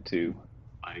lighthearted too,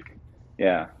 like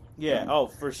yeah. yeah. So Oh,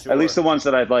 for at least sure. the ones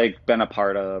that I've like been a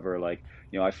part of, or like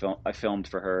I filmed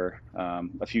for her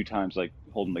a few times, like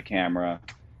holding the camera,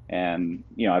 and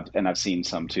I've seen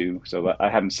some too. So I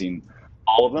haven't seen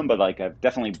all of them, but like I've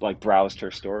definitely like browsed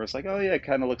her store. It's like, oh yeah, it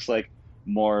kind of looks like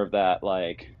more of that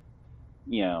like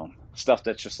stuff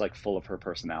that's just like full of her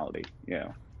personality.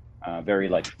 Very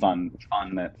like fun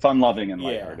loving and Yeah,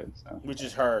 lighthearted. So which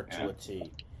is her to yeah, a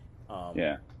T. Um,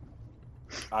 yeah,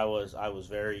 I was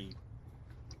very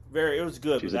It was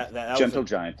good. She's But a that was gentle a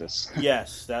giantess.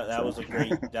 yes. That So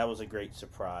was a great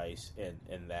surprise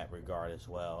in that regard as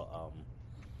well.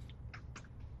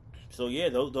 So yeah,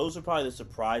 those are probably the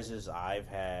surprises I've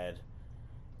had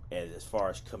as far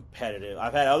as competitive.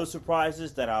 I've had other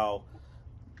surprises that I'll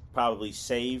probably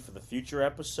save for the future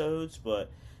episodes, but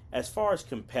as far as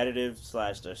competitive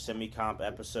slash the semi comp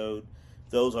episode,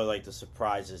 those are like the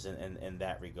surprises in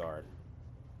that regard.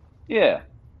 yeah,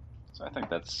 so I think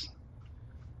that's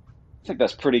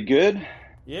pretty good. I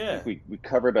Yeah, think we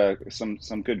covered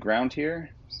some good ground here.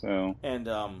 So and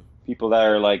people that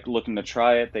are like looking to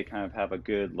try it, they kind of have a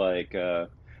good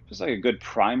just like a good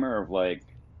primer of like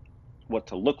what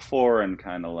to look for and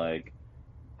kind of like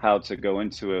how to go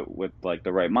into it with like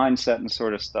the right mindset and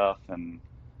sort of stuff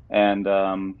and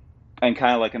um and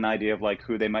kind of like an idea of like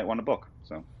who they might want to book.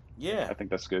 So yeah, I think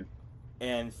that's good.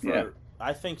 and Yeah. for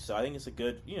I think so. I think it's a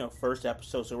good first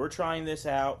episode. So we're trying this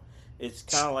out. It's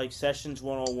kind of like sessions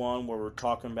 101 where we're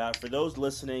talking about for those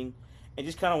listening and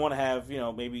just kind of want to have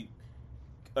maybe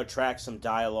attract some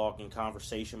dialogue and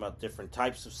conversation about different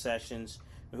types of sessions.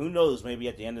 And who knows? Maybe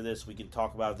at the end of this, we can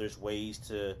talk about if there's ways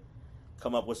to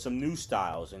come up with some new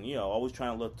styles. And always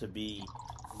trying to look to be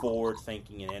forward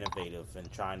thinking and innovative,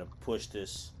 and trying to push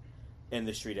this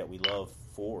industry that we love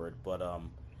forward. But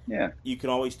Yeah. you can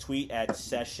always tweet at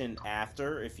session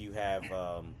after if you have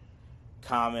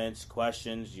comments,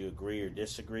 questions, you agree or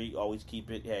disagree. Always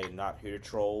keep it. Hey, not here to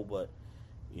troll, but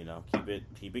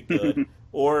keep it good.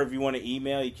 Or if you want to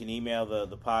email, you can email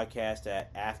the podcast at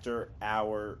after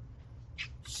hour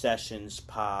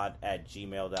sessionspod at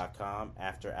gmail.com.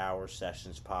 After hour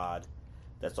sessionspod,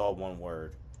 that's all one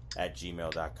word, at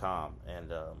gmail.com.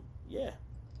 And yeah,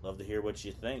 love to hear what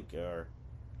you think, or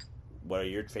what are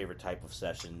your favorite type of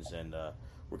sessions. And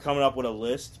we're coming up with a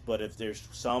list, but if there's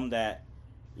some that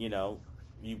you know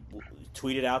you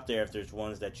tweet it out there if there's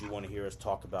ones that you want to hear us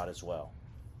talk about as well.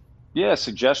 Yeah,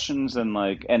 suggestions and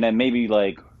like and then maybe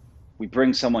like we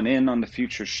bring someone in on the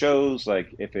future shows,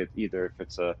 like if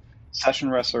it's a session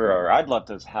wrestler or I'd love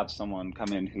to have someone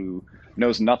come in who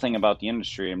knows nothing about the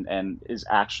industry and is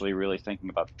actually really thinking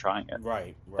about trying it.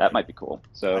 Right, That right. might be cool. I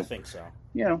So, think so.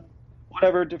 you know,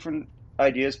 whatever different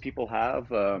ideas people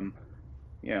have,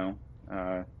 you know,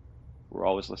 we're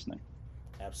always listening.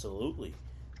 Absolutely.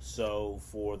 So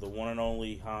for the one and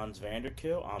only Hans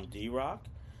Vanderkill, I'm D Rock.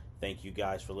 Thank you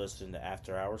guys for listening to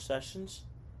After Hour Sessions.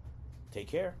 Take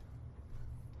care.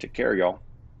 Take care, y'all.